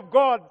much of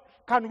God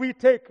can we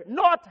take?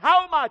 Not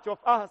how much of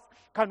us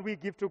can we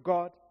give to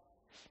God.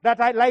 that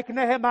I, like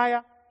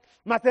Nehemiah,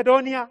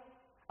 Macedonia,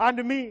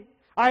 and me,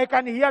 I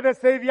can hear the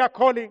Savior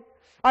calling.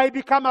 I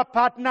become a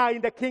partner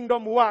in the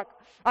kingdom work.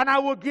 And I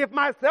will give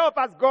myself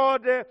as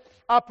God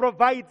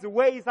provides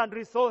ways and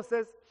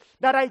resources.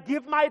 That I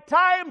give my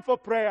time for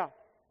prayer.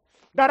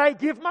 That I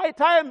give my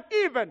time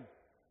even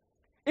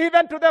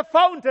to the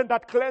fountain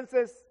that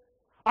cleanses.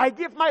 I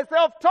give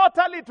myself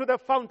totally to the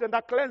fountain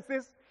that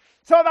cleanses,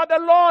 so that the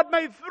Lord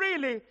may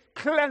freely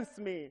cleanse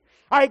me.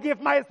 I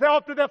give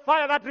myself to the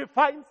fire that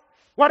refines.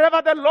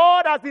 Whatever the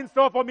Lord has in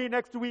store for me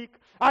next week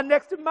and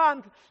next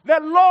month, the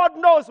Lord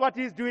knows what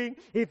He's doing.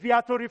 If He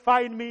has to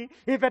refine me,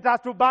 if it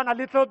has to burn a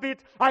little bit,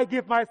 I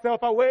give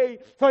myself away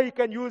so He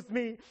can use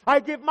me. I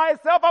give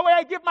myself away.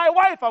 I give my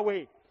wife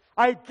away.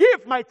 I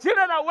give my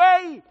children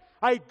away.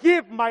 I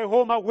give my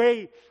home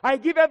away. I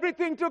give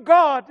everything to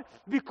God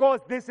because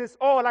this is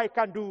all I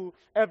can do.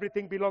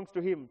 Everything belongs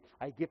to Him.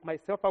 I give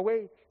myself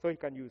away so He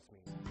can use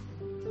me.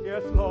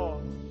 Yes,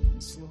 Lord.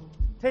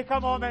 Take a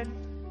moment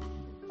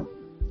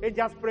and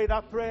just pray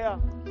that prayer.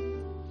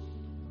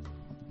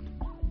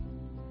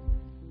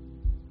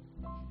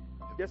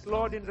 Yes,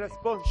 Lord, in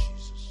response,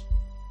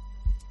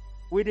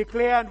 we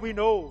declare and we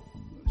know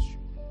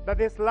that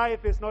this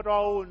life is not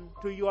our own,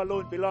 to You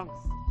alone belongs.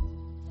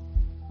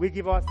 We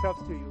give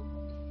ourselves to You.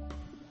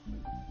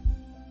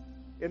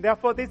 And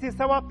therefore, this is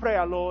our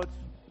prayer, Lord.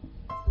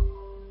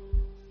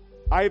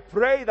 I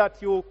pray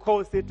that You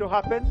cause it to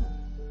happen,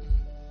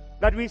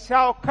 that we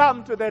shall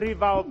come to the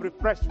river of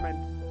refreshment,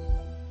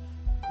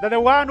 that the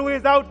one who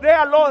is out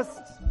there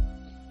lost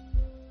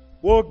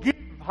will give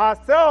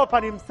herself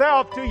and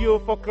himself to You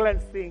for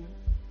cleansing.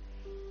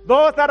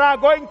 Those that are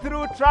going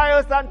through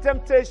trials and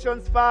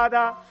temptations,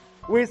 Father,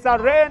 we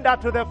surrender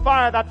to the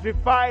fire that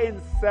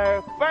refines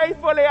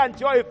faithfully and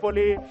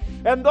joyfully.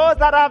 And those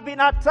that have been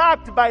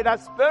attacked by the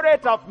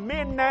spirit of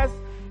meanness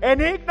and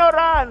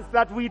ignorance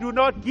that we do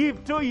not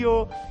give to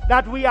You,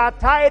 that we are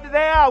tied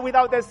there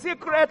without the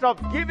secret of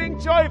giving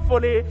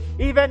joyfully,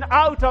 even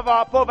out of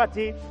our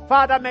poverty.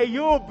 Father, may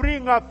You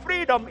bring a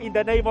freedom in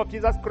the name of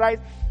Jesus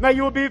Christ. May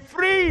You be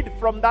freed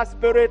from that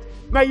spirit.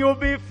 May You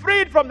be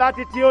freed from that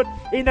attitude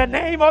in the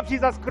name of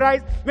Jesus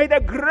Christ. May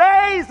the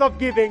grace of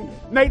giving,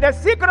 may the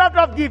secret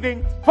of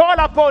giving fall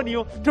upon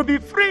you to be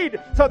freed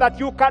so that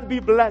you can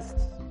be blessed.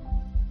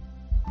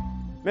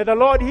 May the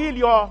Lord heal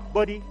your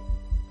body.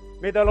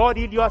 May the Lord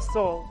heal your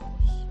soul.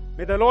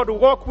 May the Lord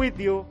walk with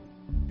you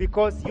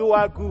because you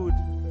are good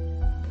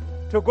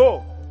to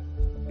go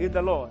in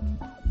the Lord.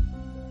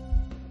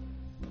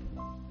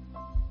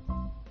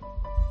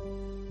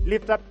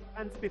 Lift up your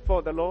hands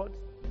before the Lord.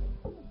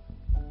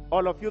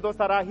 All of you, those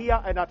that are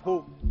here and at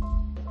home.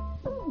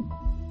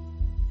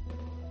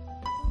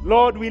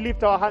 Lord, we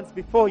lift our hands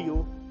before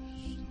You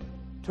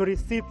to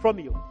receive from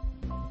You.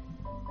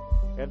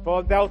 And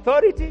for the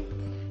authority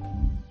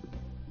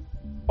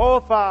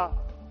of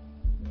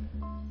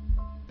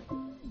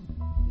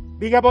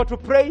being able to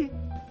pray,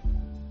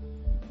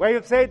 where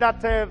You've said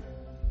that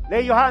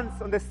lay your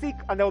hands on the sick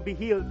and they will be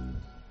healed.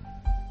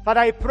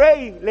 Father, I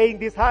pray laying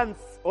these hands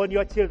on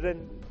Your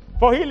children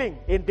for healing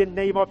in the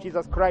name of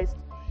Jesus Christ.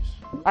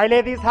 I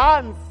lay these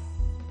hands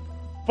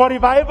for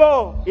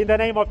revival in the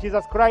name of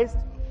Jesus Christ.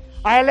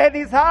 I lay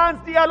these hands,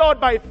 dear Lord,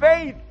 by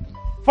faith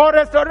for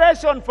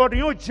restoration, for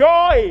new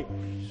joy,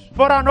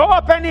 for an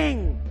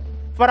opening,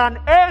 for an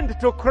end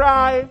to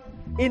cry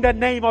in the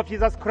name of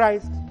Jesus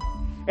Christ.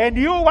 And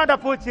you,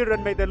 wonderful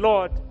children, may the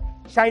Lord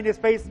shine His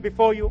face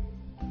before you.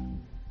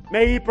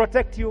 May He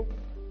protect you.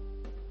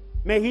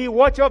 May He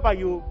watch over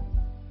you.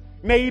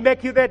 May He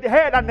make you the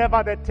head and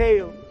never the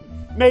tail.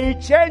 May He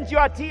change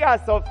your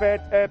tears of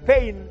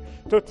pain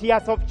to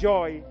tears of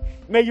joy.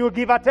 May you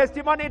give a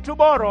testimony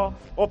tomorrow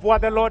of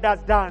what the Lord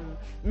has done.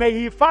 May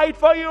He fight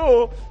for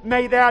you.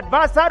 May the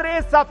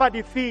adversary suffer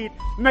defeat.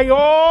 May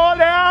all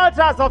the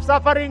altars of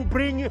suffering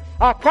bring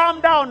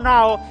come down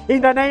now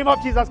in the name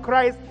of Jesus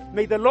Christ.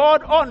 May the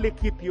Lord only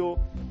keep you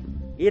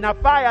in a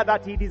fire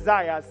that He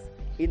desires.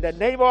 In the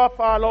name of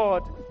our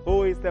Lord,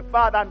 who is the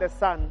Father and the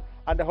Son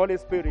and the Holy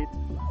Spirit.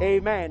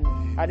 Amen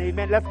and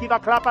amen. Let's give a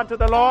clap unto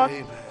the Lord.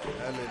 Amen.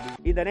 Hallelujah.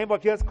 In the name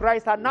of Jesus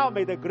Christ. And now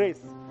may the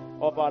grace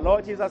of our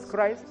Lord Jesus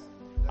Christ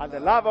and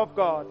the love of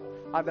God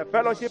and the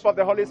fellowship of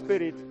the Holy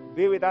Spirit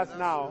be with us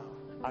now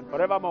and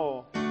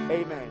forevermore.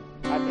 Amen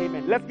and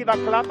amen. Let's give a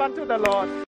clap unto the Lord.